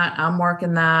working that. I'm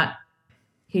working that.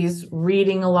 He's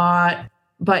reading a lot,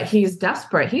 but he's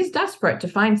desperate. He's desperate to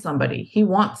find somebody. He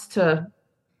wants to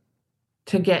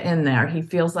get in there. He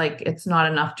feels like it's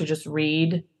not enough to just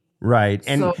read. Right.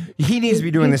 And so he needs to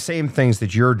be doing the same things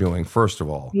that you're doing, first of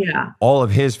all. Yeah. All of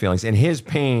his feelings and his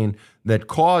pain that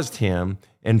caused him,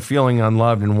 and feeling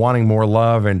unloved and wanting more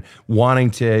love and wanting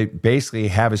to basically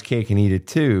have his cake and eat it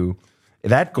too.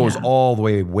 That goes all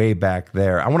the way back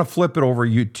there. I want to flip it over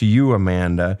to you,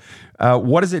 Amanda.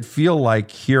 What does it feel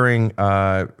like hearing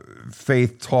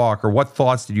Faith talk, or what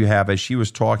thoughts did you have as she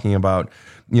was talking about,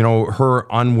 her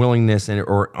unwillingness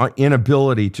or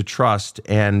inability to trust,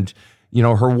 and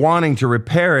her wanting to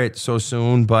repair it so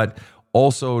soon, but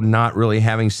also not really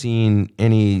having seen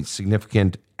any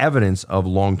significant evidence of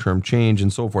long-term change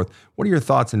and so forth. What are your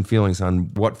thoughts and feelings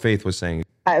on what Faith was saying?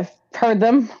 I've heard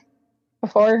them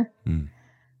before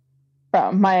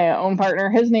from my own partner.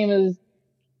 His name is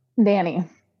Danny.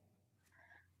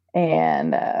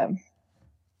 And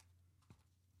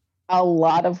a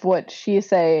lot of what she's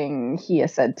saying, he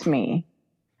has said to me.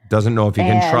 Doesn't know if he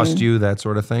can trust you, that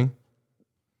sort of thing?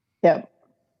 Yep.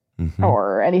 Mm-hmm.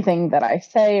 Or anything that I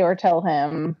say or tell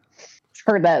him.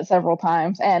 Heard that several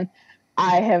times. And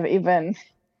I have even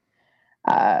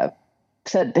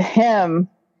said to him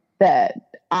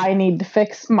that I need to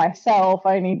fix myself.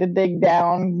 I need to dig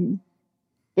down,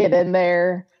 get in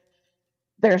there.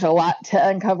 There's a lot to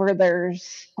uncover.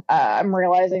 I'm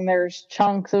realizing there's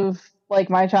chunks of like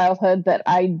my childhood that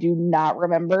I do not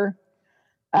remember.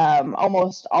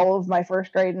 Almost all of my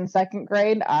first grade and second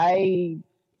grade, I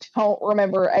don't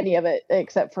remember any of it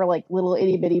except for like little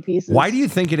itty bitty pieces. Why do you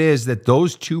think it is that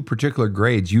those two particular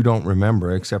grades you don't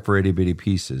remember except for itty bitty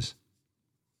pieces?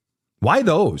 Why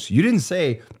those? You didn't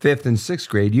say 5th and 6th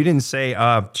grade. You didn't say,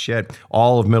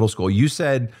 all of middle school. You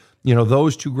said,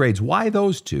 those two grades. Why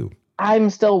those two? I'm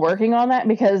still working on that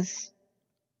because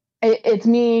it's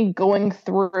me going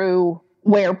through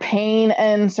where pain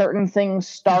and certain things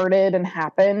started and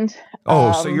happened.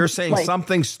 So you're saying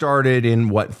something started in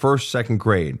what, 1st, 2nd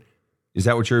grade? Is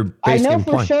that what you're basically implying?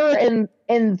 I know for sure in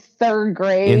 3rd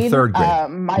grade. In 3rd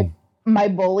grade. My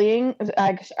bullying,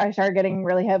 I started getting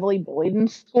really heavily bullied in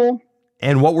school.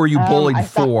 And what were you bullied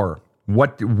stopped- for?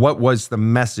 What was the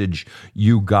message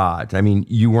you got? I mean,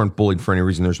 you weren't bullied for any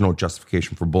reason. There's no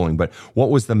justification for bullying. But what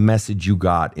was the message you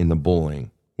got in the bullying?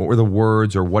 What were the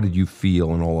words, or what did you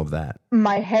feel and all of that?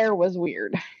 My hair was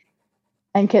weird.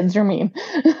 And kids are mean.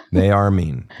 They are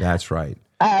mean. That's right.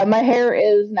 My hair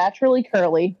is naturally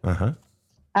curly. Uh-huh.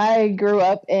 I grew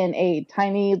up in a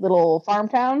tiny little farm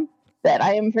town that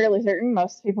I am fairly certain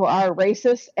most people are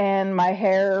racist, and my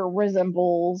hair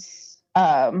resembles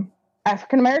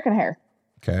African-American hair.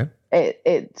 Okay.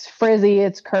 It's frizzy,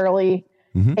 it's curly.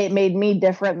 Mm-hmm. It made me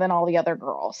different than all the other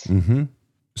girls. Mm-hmm.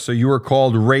 So you were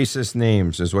called racist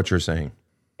names, is what you're saying?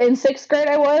 In 6th grade,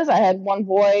 I had one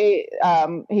boy,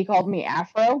 he called me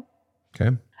Afro.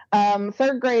 Okay.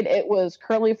 3rd grade, it was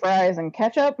curly fries and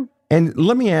ketchup. And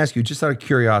let me ask you, just out of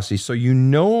curiosity, so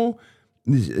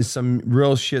some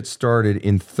real shit started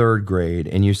in 3rd grade,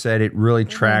 and you said it really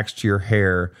tracks to your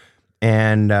hair.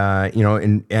 And,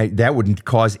 that wouldn't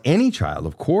cause any child,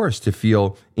 of course, to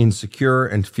feel insecure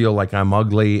and feel like I'm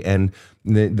ugly. And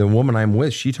the woman I'm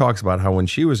with, she talks about how when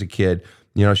she was a kid,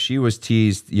 she was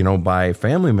teased, by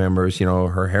family members,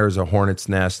 her hair's a hornet's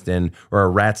nest or a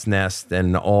rat's nest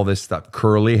and all this stuff,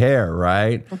 curly hair,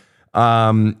 right?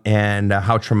 And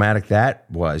how traumatic that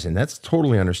was. And that's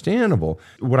totally understandable.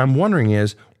 What I'm wondering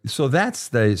is, so that's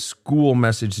the school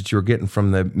message that you were getting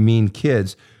from the mean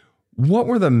kids. What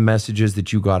were the messages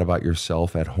that you got about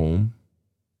yourself at home?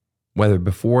 Whether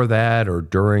before that or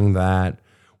during that,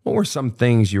 what were some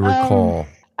things you recall?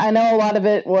 I know a lot of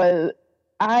it was,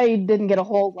 I didn't get a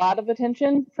whole lot of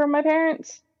attention from my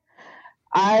parents.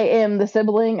 I am the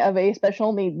sibling of a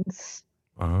special needs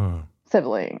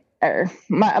sibling.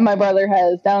 My brother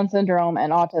has Down syndrome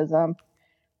and autism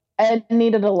and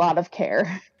needed a lot of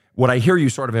care. What I hear you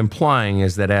sort of implying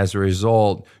is that as a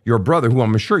result, your brother, who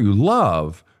I'm sure you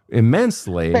love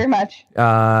immensely, very much,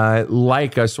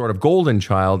 like a sort of golden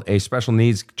child, a special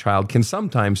needs child can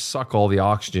sometimes suck all the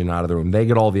oxygen out of the room. They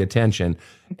get all the attention.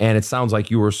 And it sounds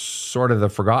like you were sort of the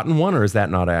forgotten one, or is that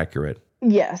not accurate?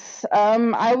 Yes.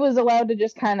 I was allowed to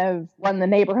just kind of run the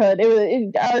neighborhood.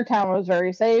 Our town was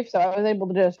very safe, so I was able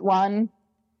to just run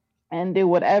and do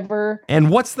whatever.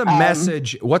 And what's the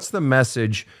message? What's the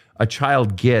message a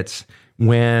child gets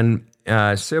when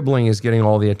a sibling is getting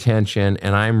all the attention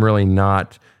and I'm really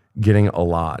not getting a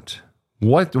lot?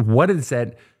 What is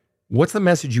that? What's the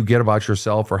message you get about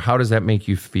yourself, or how does that make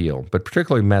you feel? But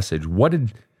particularly message. What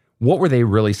were they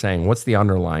really saying? What's the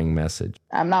underlying message?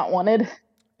 I'm not wanted.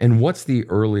 And what's the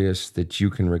earliest that you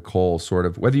can recall, sort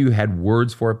of, whether you had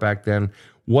words for it back then,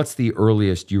 what's the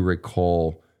earliest you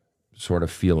recall sort of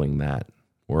feeling that?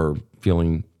 Or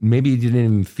feeling, maybe you didn't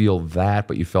even feel that,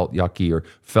 but you felt yucky or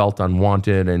felt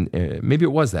unwanted, and maybe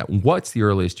it was that. What's the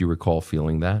earliest you recall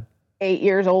feeling that? 8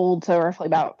 years old, so roughly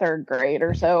about 3rd grade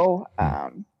or so.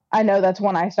 I know that's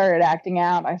when I started acting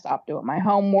out. I stopped doing my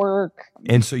homework.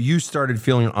 And so you started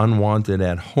feeling unwanted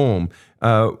at home.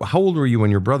 How old were you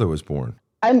when your brother was born?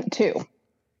 I'm 2.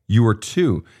 You were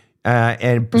 2.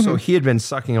 So he had been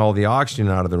sucking all the oxygen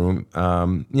out of the room,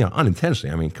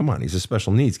 unintentionally. I mean, come on, he's a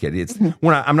special needs kid.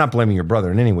 I'm not blaming your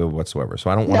brother in any way whatsoever. So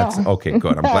I don't want to. Okay,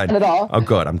 good. I'm glad. Not at all. Oh,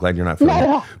 good. I'm glad you're not feeling Not at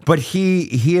that. all. But he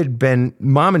had been.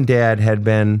 Mom and Dad had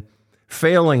been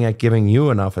failing at giving you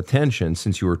enough attention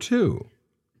since you were 2.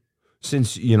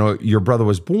 Since, your brother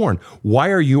was born.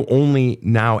 Why are you only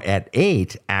now at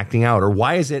 8 acting out? Or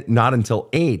why is it not until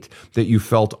 8 that you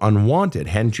felt unwanted?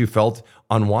 Hadn't you felt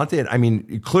unwanted? I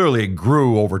mean, clearly it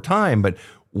grew over time, but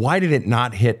why did it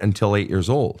not hit until 8 years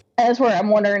old? That's where I'm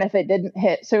wondering if it didn't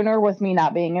hit sooner with me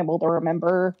not being able to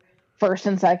remember 1st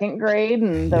and 2nd grade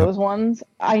and those ones.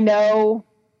 I know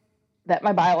that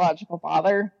my biological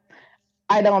father,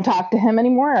 I don't talk to him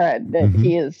anymore.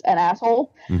 He is an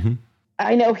asshole. Mm-hmm.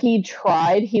 I know he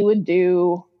tried. I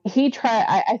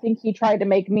think he tried to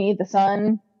make me the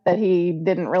son that he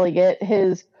didn't really get.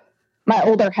 My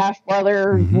older half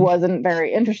brother wasn't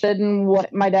very interested in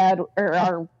what my dad or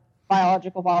our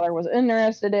biological father was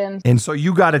interested in. And so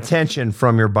you got attention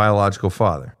from your biological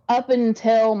father? Up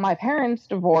until my parents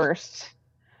divorced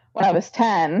when I was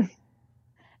 10.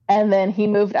 And then he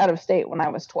moved out of state when I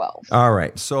was 12. All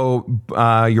right. So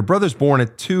your brother's born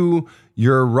at 2.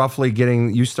 You're roughly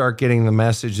you start getting the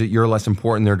message that you're less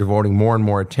important. They're devoting more and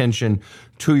more attention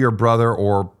to your brother,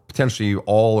 or potentially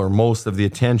all or most of the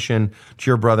attention to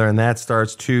your brother. And that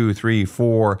starts 2, 3,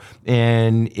 4.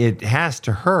 And it has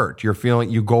to hurt. You're feeling,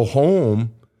 you go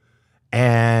home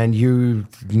and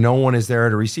no one is there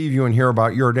to receive you and hear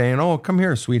about your day. And, oh, come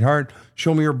here, sweetheart,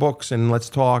 show me your books and let's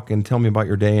talk and tell me about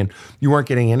your day. And you weren't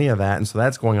getting any of that. And so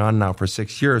that's going on now for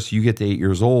 6 years. So you get to 8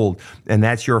 years old, and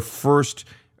that's your first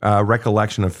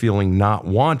recollection of feeling not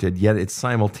wanted, yet it's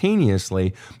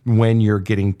simultaneously when you're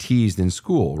getting teased in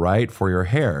school, right, for your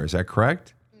hair. Is that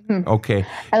correct? Mm-hmm. Okay.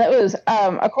 And it was,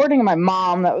 according to my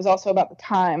mom, that was also about the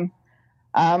time,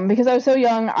 because I was so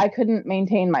young, I couldn't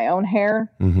maintain my own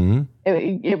hair. Mm-hmm.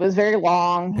 It was very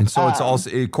long. And so it's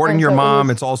also, according to your mom,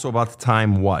 it's also about the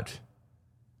time what?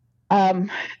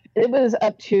 It was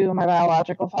up to my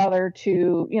biological father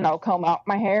to, comb out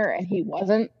my hair, and he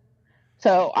wasn't.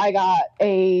 So I got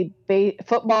a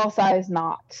football-sized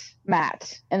knot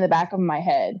mat in the back of my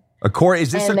head.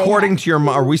 Is this according to your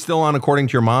mom? Are we still on according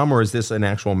to your mom, or is this an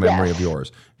actual memory of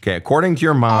yours? Okay, according to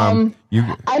your mom.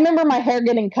 I remember my hair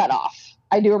getting cut off.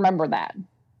 I do remember that.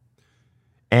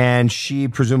 And she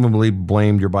presumably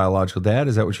blamed your biological dad.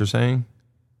 Is that what you're saying?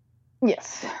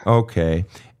 Yes. Okay.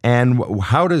 And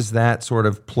how does that sort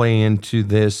of play into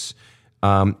this?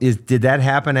 Did that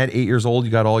happen at 8 years old? You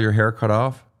got all your hair cut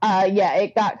off? Yeah,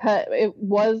 it got cut. It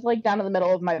was like down in the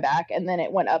middle of my back, and then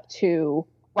it went up to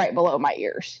right below my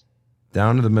ears.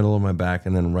 Down to the middle of my back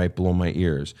and then right below my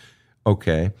ears.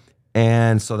 Okay.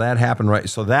 And so that happened, right?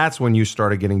 So that's when you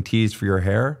started getting teased for your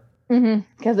hair? Mm-hmm.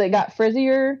 Because it got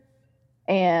frizzier,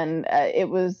 and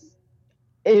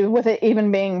with it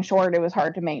even being short, it was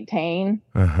hard to maintain.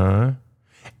 Uh-huh.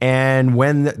 And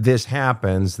when this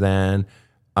happens, then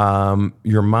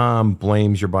your mom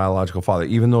blames your biological father,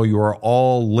 even though you are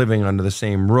all living under the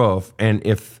same roof. And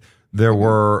if there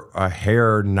were a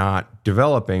hair not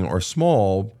developing or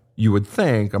small, you would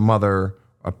think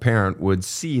a parent would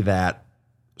see that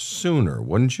sooner,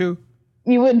 wouldn't you?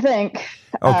 You would think.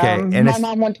 Okay. And my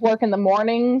mom went to work in the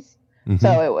mornings,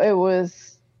 so it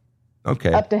was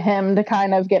up to him to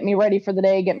kind of get me ready for the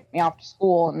day, get me off to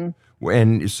school,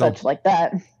 and such like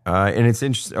that. And it's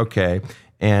interesting. Okay.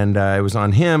 And it was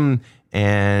on him,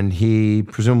 and he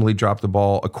presumably dropped the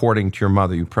ball according to your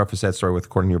mother. You preface that story with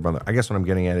according to your mother. I guess what I'm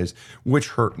getting at is, which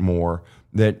hurt more,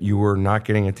 that you were not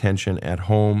getting attention at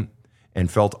home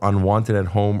and felt unwanted at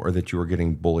home, or that you were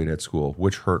getting bullied at school?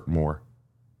 Which hurt more?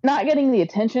 Not getting the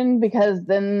attention, because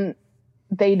then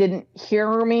they didn't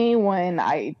hear me when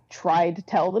I tried to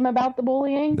tell them about the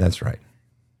bullying. That's right.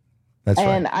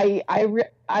 Right. I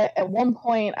at one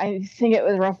point, I think it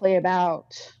was roughly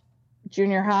about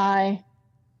junior high,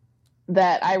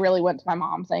 that I really went to my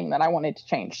mom saying that I wanted to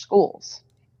change schools.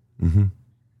 Mm-hmm.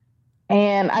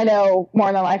 And I know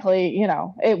more than likely,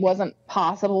 it wasn't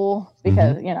possible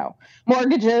because,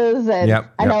 mortgages and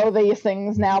I know these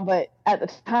things now, but at the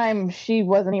time she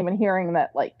wasn't even hearing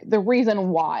that, like, the reason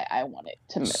why I wanted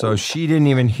to move. So she didn't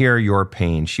even hear your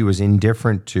pain. She was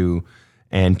indifferent to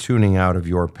and tuning out of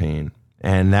your pain.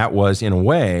 And that was, in a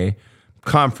way,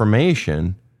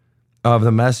 confirmation of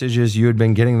the messages you had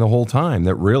been getting the whole time,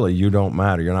 that really you don't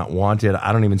matter. You're not wanted.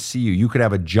 I don't even see you. You could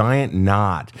have a giant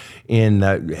knot in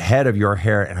the head of your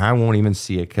hair, and I won't even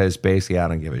see it because basically I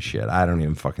don't give a shit. I don't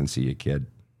even fucking see you, kid.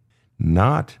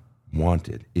 Not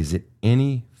wanted. Is it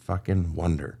any fucking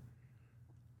wonder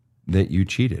that you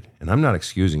cheated? And I'm not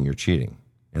excusing your cheating.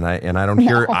 And I don't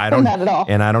hear not at all.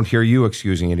 And I don't hear you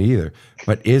excusing it either.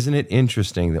 But isn't it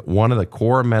interesting that one of the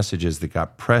core messages that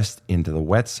got pressed into the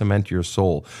wet cement of your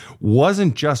soul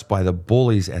wasn't just by the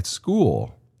bullies at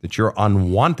school, that you're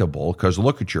unwantable because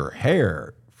look at your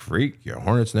hair, freak, your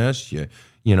hornet's nest,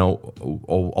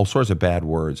 all sorts of bad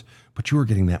words. But you were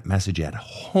getting that message at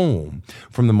home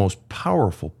from the most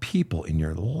powerful people in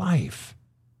your life.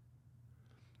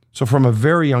 So from a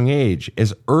very young age,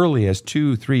 as early as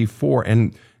 2, 3, 4,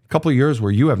 and a couple of years where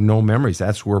you have no memories,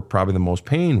 that's where probably the most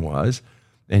pain was,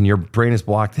 and your brain has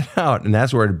blocked it out, and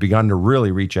that's where it had begun to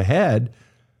really reach ahead.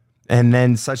 And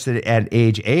then such that at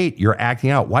age 8, you're acting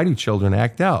out. Why do children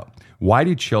act out? Why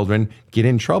do children get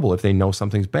in trouble if they know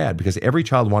something's bad? Because every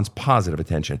child wants positive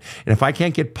attention. And if I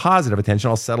can't get positive attention,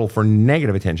 I'll settle for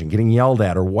negative attention, getting yelled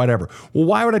at or whatever. Well,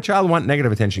 why would a child want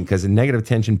negative attention? Because the negative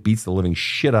attention beats the living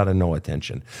shit out of no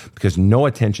attention. Because no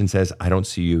attention says, I don't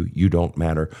see you, you don't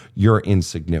matter, you're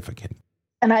insignificant.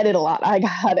 And I did a lot. I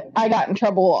got in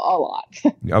trouble a lot.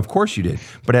 Of course you did.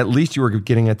 But at least you were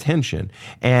getting attention.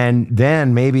 And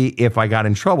then maybe if I got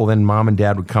in trouble, then mom and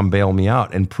dad would come bail me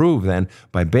out and prove then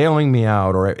by bailing me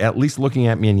out or at least looking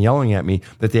at me and yelling at me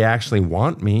that they actually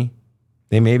want me.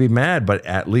 They may be mad, but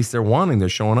at least they're wanting. They're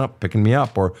showing up, picking me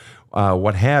up or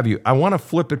what have you. I want to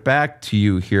flip it back to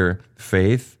you here,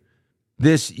 Faith.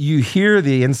 You hear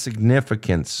the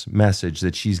insignificance message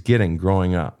that she's getting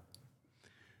growing up.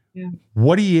 Yeah.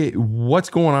 What's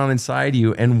going on inside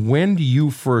you, and when do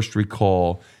you first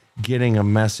recall getting a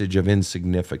message of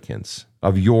insignificance,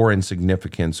 of your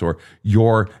insignificance, or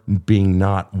your being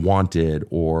not wanted,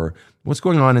 or what's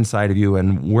going on inside of you,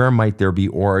 and where might there be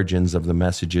origins of the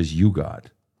messages you got?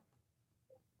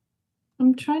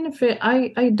 I'm trying to fit.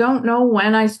 I don't know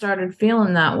when I started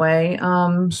feeling that way.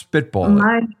 Spitball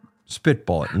it.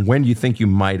 Spitball it. And when do you think you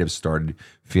might have started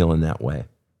feeling that way?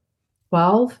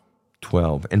 12.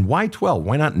 12. And why 12?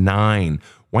 Why not 9?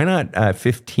 Why not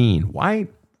 15? Why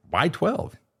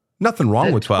 12? Nothing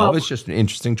wrong with 12. It's just an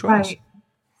interesting choice. Right.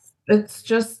 It's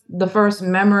just the first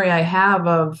memory I have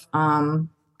of kind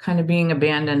of being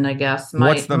abandoned, I guess.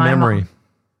 What's the memory?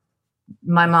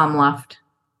 My mom left.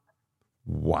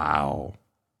 Wow.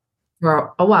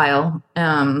 For a while.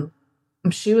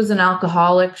 She was an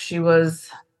alcoholic. She was,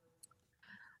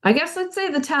 I guess I'd say,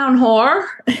 the town whore.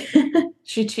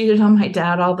 She cheated on my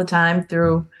dad all the time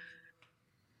through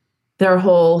their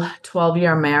whole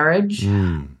 12-year marriage.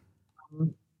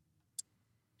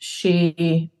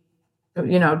 She,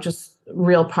 just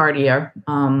real partier.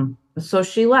 So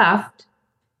she left,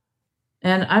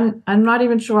 and I'm not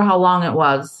even sure how long it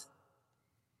was.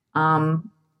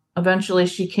 Eventually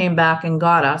she came back and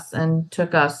got us and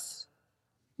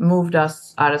moved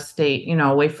us out of state,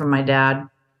 away from my dad.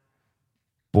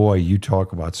 Boy, you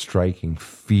talk about striking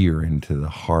fear into the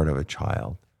heart of a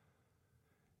child.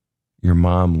 Your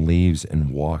mom leaves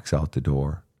and walks out the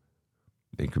door.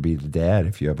 It could be the dad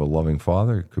if you have a loving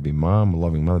father. It could be mom, a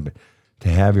loving mother. But to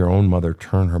have your own mother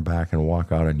turn her back and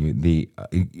walk out on you, the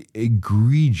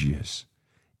egregious,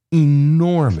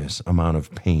 enormous amount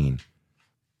of pain.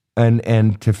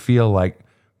 And to feel like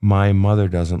my mother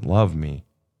doesn't love me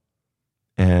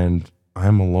and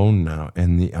I'm alone now,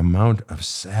 and the amount of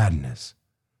sadness,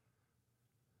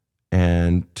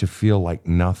 and to feel like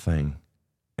nothing.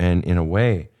 And in a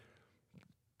way,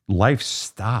 life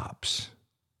stops.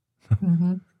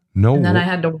 Mm-hmm. No. And then I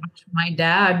had to watch my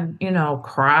dad,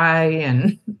 cry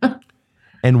and.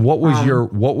 And what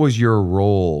was your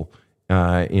role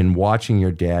in watching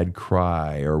your dad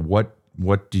cry, or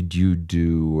what did you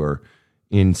do, or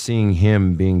in seeing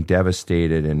him being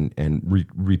devastated and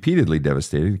repeatedly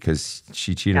devastated because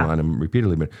she cheated on him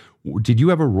repeatedly? But did you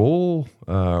have a role,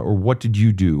 or what did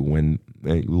you do when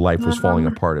life was falling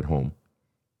apart at home?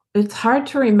 It's hard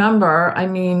to remember. I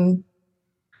mean,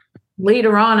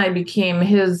 later on I became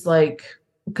his,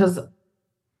 because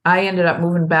I ended up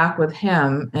moving back with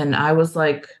him, and I was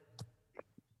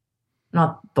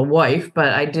not the wife,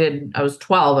 but I was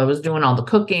 12. I was doing all the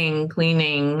cooking,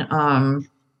 cleaning.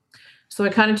 So I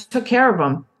kind of took care of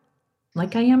him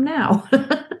like I am now.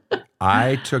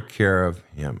 I took care of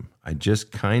him. I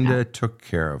just kind of took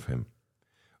care of him.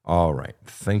 All right.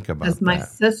 Think about that. As my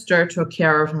sister took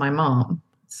care of my mom.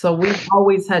 So we've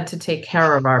always had to take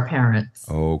care of our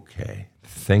parents. Okay.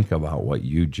 Think about what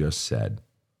you just said.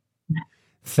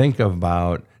 Think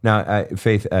about, now,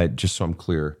 Faith, just so I'm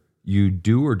clear, you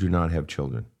do or do not have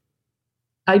children?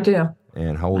 I do.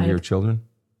 And how old are your children?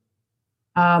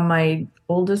 My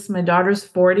daughter's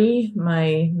 40,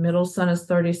 my middle son is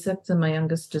 36, and my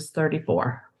youngest is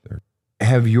 34.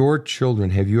 Have you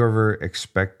ever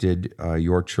expected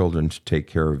your children to take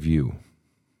care of you?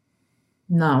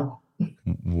 No.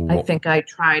 I think I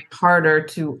tried harder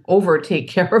to overtake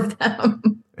care of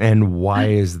them. And why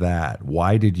is that?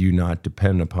 Why did you not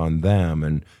depend upon them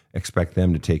and expect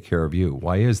them to take care of you?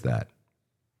 Why is that?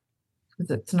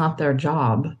 Because it's not their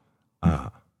job.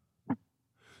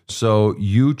 So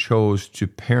you chose to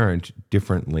parent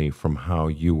differently from how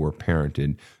you were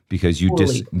parented because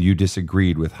you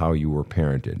disagreed with how you were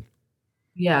parented.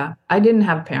 Yeah, I didn't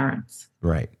have parents.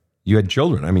 Right. You had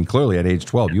children. I mean, clearly at age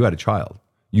 12, you had a child.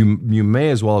 You may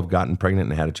as well have gotten pregnant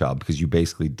and had a child because you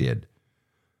basically did.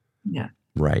 Yeah.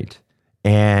 Right.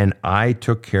 And I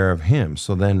took care of him.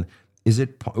 So then is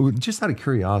it, just out of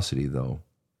curiosity though,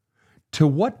 to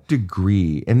what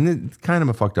degree, and it's kind of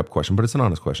a fucked up question, but it's an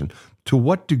honest question. To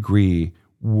what degree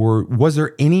was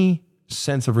there any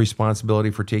sense of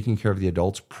responsibility for taking care of the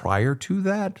adults prior to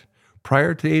that?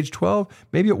 Prior to age 12?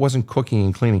 Maybe it wasn't cooking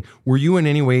and cleaning. Were you in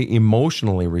any way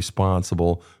emotionally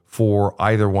responsible for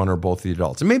either one or both of the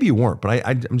adults? And maybe you weren't, but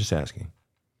I'm just asking.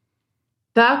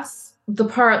 That's the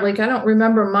part, I don't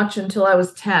remember much until I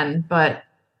was 10, but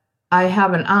I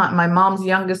have an aunt. My mom's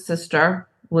youngest sister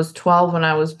was 12 when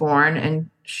I was born, and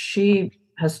she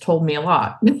has told me a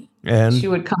lot. And she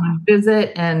would come and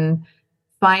visit and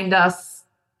find us,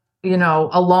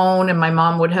 alone, and my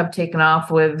mom would have taken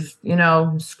off with,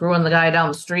 screwing the guy down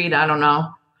the street. I don't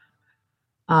know.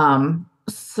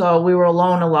 So we were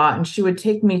alone a lot, and she would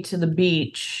take me to the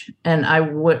beach, and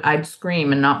I'd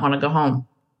scream and not want to go home.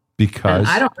 Because And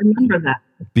I don't remember that.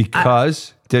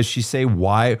 Because does she say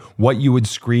what you would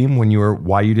scream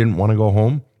why you didn't want to go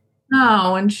home?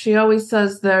 No, and she always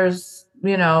says there's,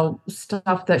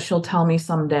 stuff that she'll tell me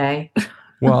someday.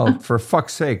 Well, for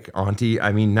fuck's sake, Auntie.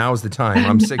 I mean, now's the time.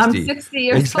 I'm 60. I'm 60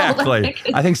 years exactly.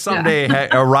 old. I think someday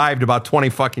arrived about 20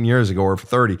 fucking years ago or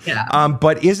 30. Yeah.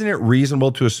 But isn't it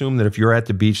reasonable to assume that if you're at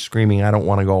the beach screaming, I don't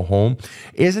want to go home,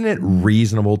 isn't it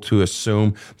reasonable to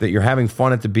assume that you're having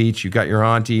fun at the beach, you got your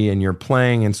auntie and you're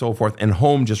playing and so forth, and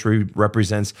home just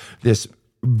represents this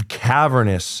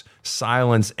cavernous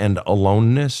silence and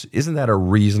aloneness? Isn't that a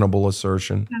reasonable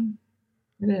assertion?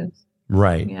 Yeah, it is.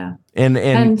 Right. Yeah.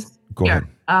 And go ahead.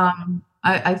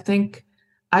 I think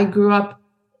I grew up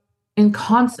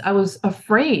I was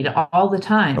afraid all the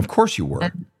time. Of course you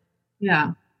were.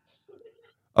 Yeah.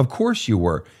 Of course you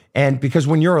were. And because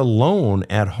when you're alone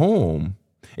at home,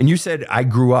 and you said I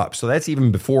grew up, so that's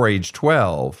even before age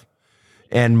 12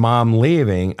 and mom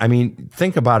leaving. I mean,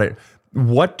 think about it.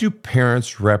 What do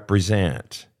parents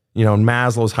represent? In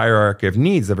Maslow's hierarchy of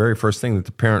needs, the very first thing that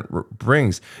the parent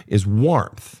brings is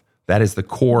warmth. That is the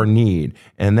core need,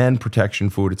 and then protection,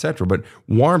 food, etc. But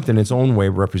warmth in its own way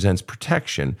represents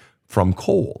protection from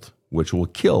cold, which will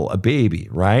kill a baby,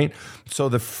 right? So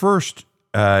the first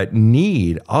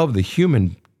need of the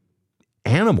human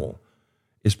animal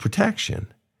is protection.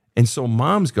 And so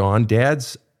mom's gone,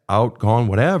 dad's out, gone,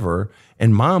 whatever,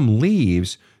 and mom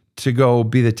leaves to go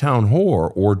be the town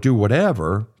whore or do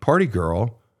whatever, party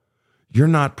girl. You're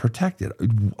not protected.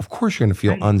 Of course you're going to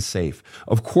feel unsafe.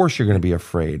 Of course you're going to be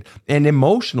afraid, and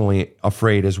emotionally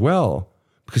afraid as well,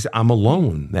 because I'm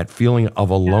alone, that feeling of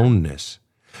aloneness.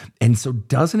 And so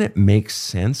doesn't it make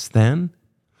sense then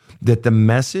that the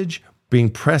message being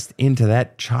pressed into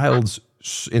that child's,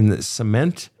 in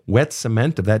the wet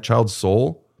cement of that child's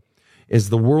soul, is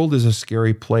the world is a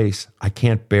scary place. I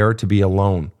can't bear to be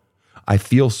alone. I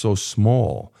feel so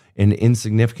small and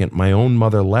insignificant. My own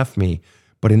mother left me.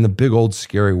 But in the big old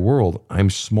scary world,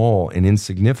 I'm small and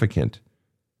insignificant.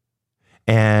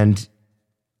 And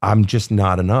I'm just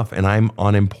not enough, and I'm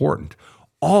unimportant.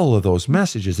 All of those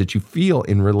messages that you feel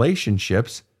in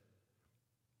relationships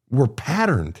were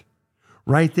patterned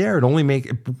right there. It only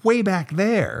makes way back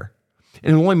there.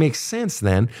 And it only makes sense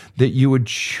then that you would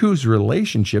choose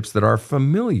relationships that are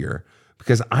familiar,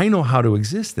 because I know how to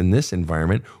exist in this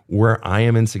environment where I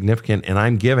am insignificant and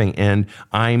I'm giving and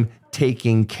I'm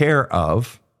taking care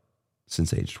of.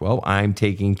 Since age 12, I'm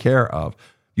taking care of.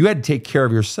 You had to take care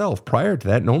of yourself. Prior to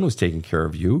that, no one was taking care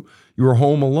of you. You were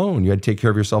home alone. You had to take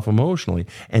care of yourself emotionally.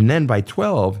 And then by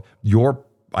 12, your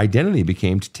identity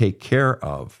became to take care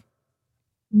of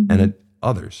and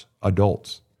others,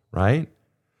 adults, right?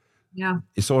 Yeah.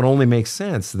 So it only makes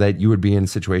sense that you would be in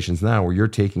situations now where you're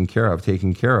taken care of,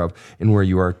 and where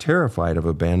you are terrified of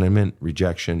abandonment,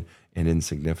 rejection, and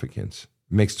insignificance.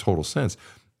 It makes total sense.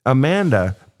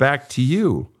 Amanda, back to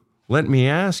you. Let me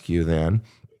ask you then,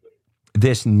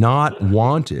 this not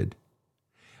wanted,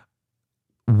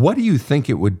 what do you think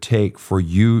it would take for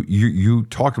you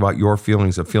talked about your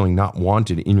feelings of feeling not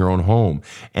wanted in your own home,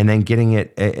 and then getting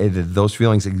those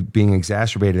feelings being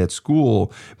exacerbated at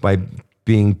school by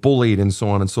being bullied and so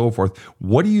on and so forth.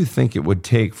 What do you think it would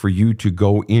take for you to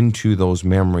go into those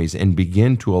memories and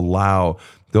begin to allow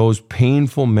those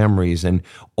painful memories and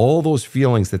all those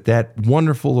feelings that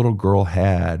wonderful little girl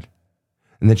had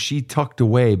and that she tucked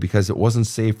away because it wasn't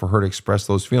safe for her to express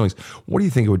those feelings? What do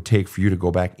you think it would take for you to go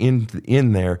back in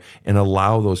there and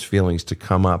allow those feelings to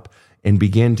come up and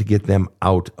begin to get them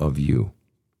out of you?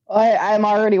 I'm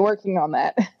already working on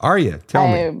that. Are you? Tell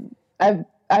me.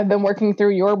 I've been working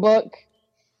through your book.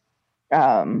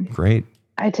 Great.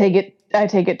 I take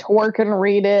it to work and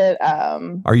read it.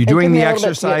 Are you doing the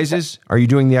exercises? Are you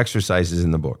doing the exercises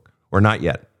in the book or not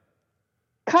yet?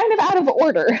 Kind of out of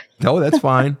order. No, that's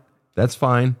fine. That's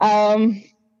fine.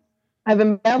 I've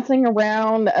been bouncing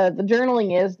around. The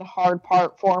journaling is the hard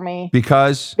part for me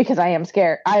because I am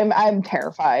scared. I'm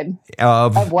terrified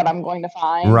of what I'm going to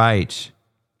find. Right.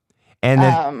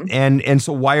 And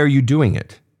so why are you doing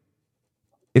it?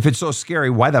 If it's so scary,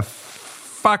 why the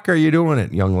fuck are you doing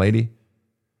it, young lady?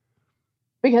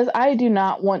 Because I do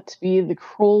not want to be the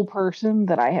cruel person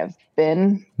that I have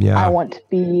been. Yeah. I want to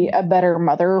be a better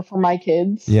mother for my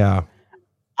kids. Yeah.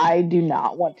 I do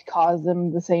not want to cause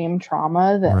them the same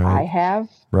trauma that I have.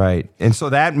 Right. And so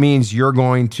that means you're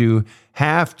going to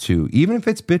have to, even if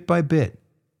it's bit by bit,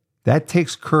 that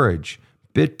takes courage,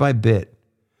 bit by bit.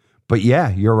 But yeah,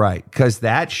 you're right. Because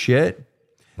that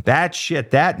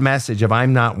message of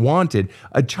I'm not wanted,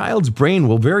 a child's brain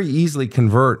will very easily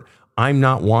convert I'm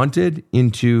not wanted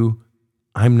into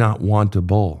I'm not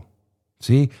wantable.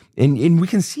 See, and we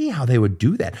can see how they would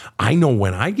do that. I know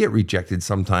when I get rejected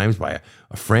sometimes by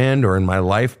a friend, or in my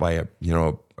life by a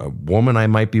woman I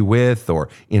might be with, or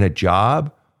in a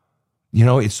job,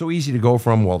 it's so easy to go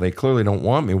from, well, they clearly don't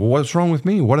want me. Well, what's wrong with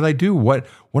me? What did I do? What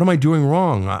am I doing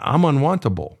wrong? I'm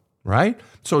unwantable, right?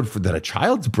 So for that a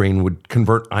child's brain would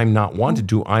convert I'm not wanted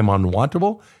to I'm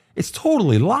unwantable. It's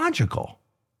totally logical,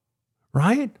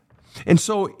 right? And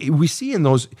so we see in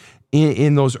those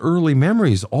early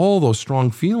memories, all those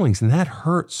strong feelings, and that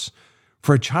hurts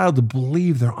for a child to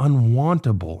believe they're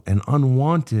unwantable and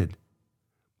unwanted.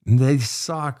 And they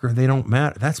suck or they don't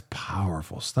matter. That's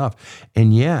powerful stuff.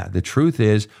 And yeah, the truth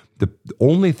is the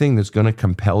only thing that's going to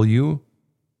compel you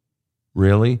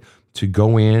really to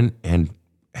go in and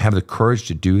have the courage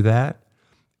to do that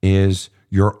is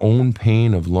your own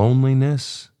pain of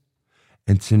loneliness,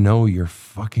 and to know you're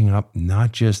fucking up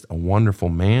not just a wonderful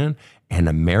man and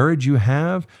a marriage you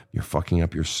have, you're fucking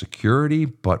up your security,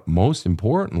 but most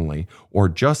importantly, or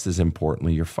just as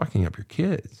importantly, you're fucking up your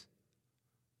kids.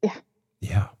 Yeah.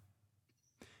 Yeah.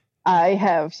 I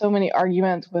have so many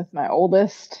arguments with my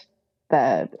oldest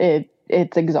that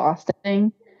it's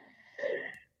exhausting.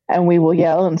 And we will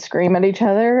yell and scream at each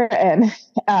other. And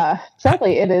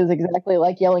sadly, it is exactly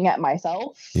like yelling at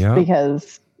myself,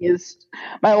 because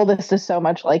my oldest is so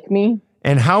much like me.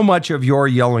 And how much of your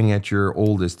yelling at your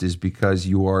oldest is because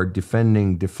you are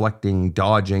defending, deflecting,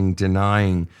 dodging,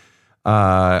 denying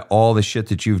all the shit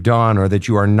that you've done, or that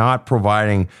you are not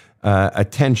providing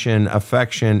attention,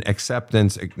 affection,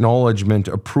 acceptance, acknowledgement,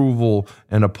 approval,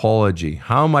 and apology?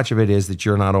 How much of it is that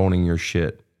you're not owning your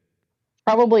shit?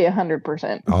 Probably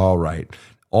 100%. All right.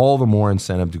 All the more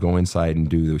incentive to go inside and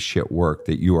do the shit work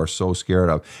that you are so scared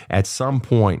of. At some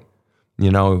point,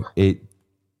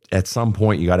 at some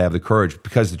point you got to have the courage,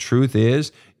 because the truth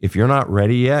is, if you're not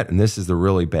ready yet, and this is the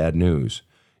really bad news,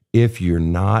 if you're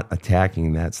not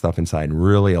attacking that stuff inside and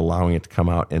really allowing it to come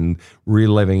out and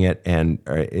reliving it, and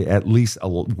at least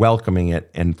welcoming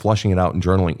it and flushing it out and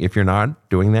journaling, if you're not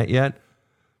doing that yet,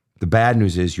 the bad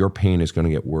news is your pain is going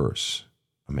to get worse,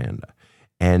 Amanda.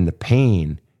 And the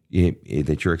pain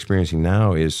that you're experiencing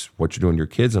now is what you're doing to your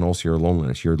kids, and also your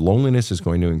loneliness. Your loneliness is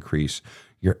going to increase.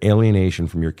 Your alienation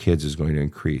from your kids is going to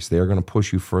increase. They are going to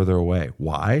push you further away.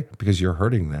 Why? Because you're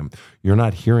hurting them. You're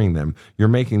not hearing them. You're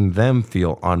making them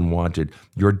feel unwanted.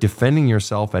 You're defending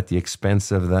yourself at the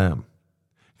expense of them.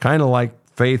 Kind of like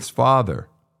Faith's father.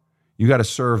 You got to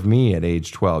serve me at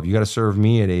age 12. You got to serve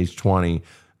me at age 20,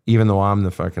 even though I'm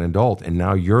the fucking adult, and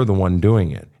now you're the one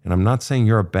doing it. And I'm not saying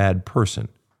you're a bad person,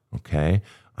 okay?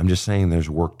 I'm just saying there's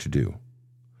work to do.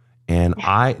 And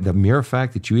the mere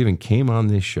fact that you even came on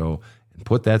this show and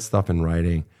put that stuff in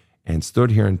writing and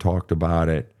stood here and talked about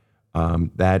it,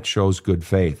 that shows good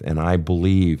faith. And I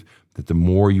believe that the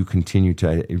more you continue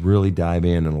to really dive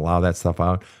in and allow that stuff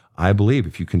out, I believe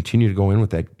if you continue to go in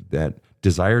with that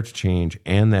desire to change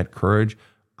and that courage,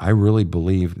 I really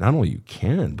believe not only you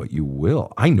can, but you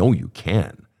will. I know you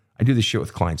can. I do this shit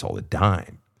with clients all the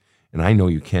time. And I know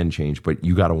you can change, but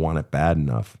you got to want it bad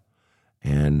enough.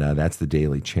 And that's the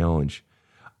daily challenge.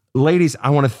 Ladies, I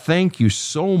want to thank you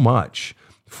so much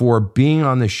for being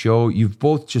on the show. You've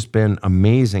both just been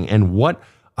amazing. And what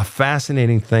a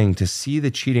fascinating thing to see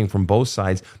the cheating from both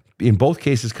sides, in both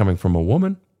cases coming from a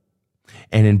woman,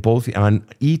 and on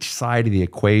each side of the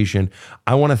equation.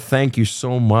 I want to thank you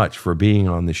so much for being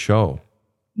on the show.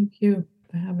 Thank you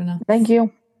for having us. Thank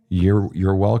you.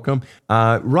 You're welcome.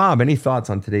 Rob, any thoughts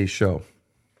on today's show?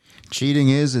 Cheating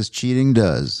is as cheating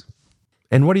does.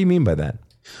 And what do you mean by that?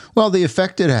 Well, the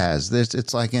effect it has,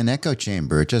 it's like an echo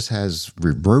chamber. It just has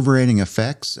reverberating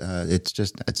effects.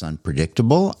 It's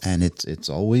unpredictable, and it's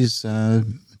always a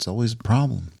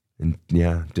problem. And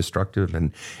yeah, destructive.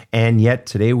 And yet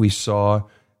today we saw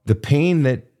the pain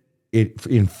that it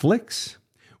inflicts.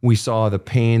 We saw the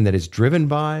pain that it's driven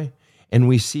by. And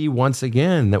we see once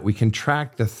again that we can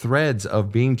track the threads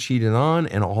of being cheated on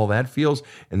and all that feels,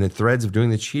 and the threads of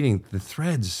doing the cheating,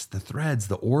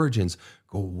 the origins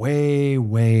go way,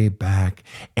 way back.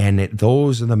 And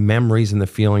those are the memories and the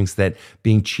feelings that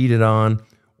being cheated on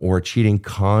or cheating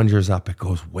conjures up. It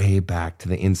goes way back to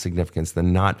the insignificance, the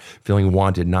not feeling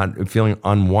wanted, not feeling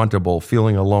unwantable,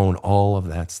 feeling alone, all of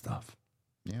that stuff.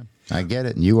 Yeah, I get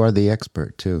it. And you are the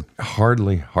expert too.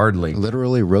 Hardly.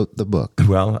 Literally wrote the book.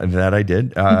 Well, that I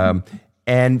did.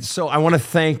 And so I want to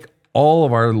thank all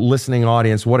of our listening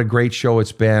audience. What a great show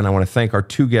it's been. I want to thank our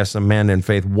two guests, Amanda and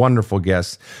Faith, wonderful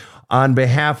guests. On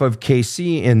behalf of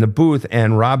KC in the booth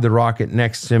and Rob the Rocket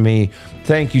next to me,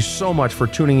 thank you so much for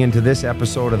tuning into this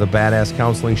episode of the Badass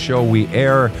Counseling Show. We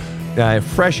air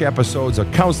fresh episodes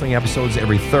of counseling episodes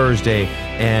every Thursday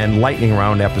and lightning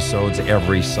round episodes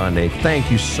every Sunday.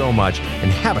 Thank you so much,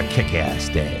 and have a kick-ass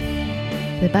day.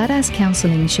 The Badass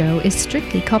Counseling Show is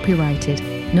strictly copyrighted.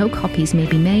 No copies may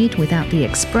be made without the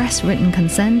express written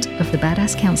consent of the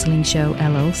Badass Counseling Show,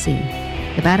 LLC.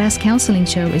 The Badass Counseling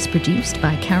Show is produced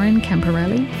by Karen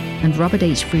Camparelli and Robert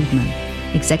H. Friedman.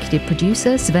 Executive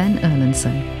producer Sven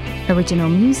Erlandson. Original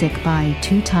music by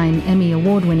two-time Emmy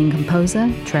Award-winning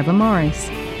composer Trevor Morris.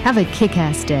 Have a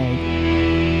kick-ass day.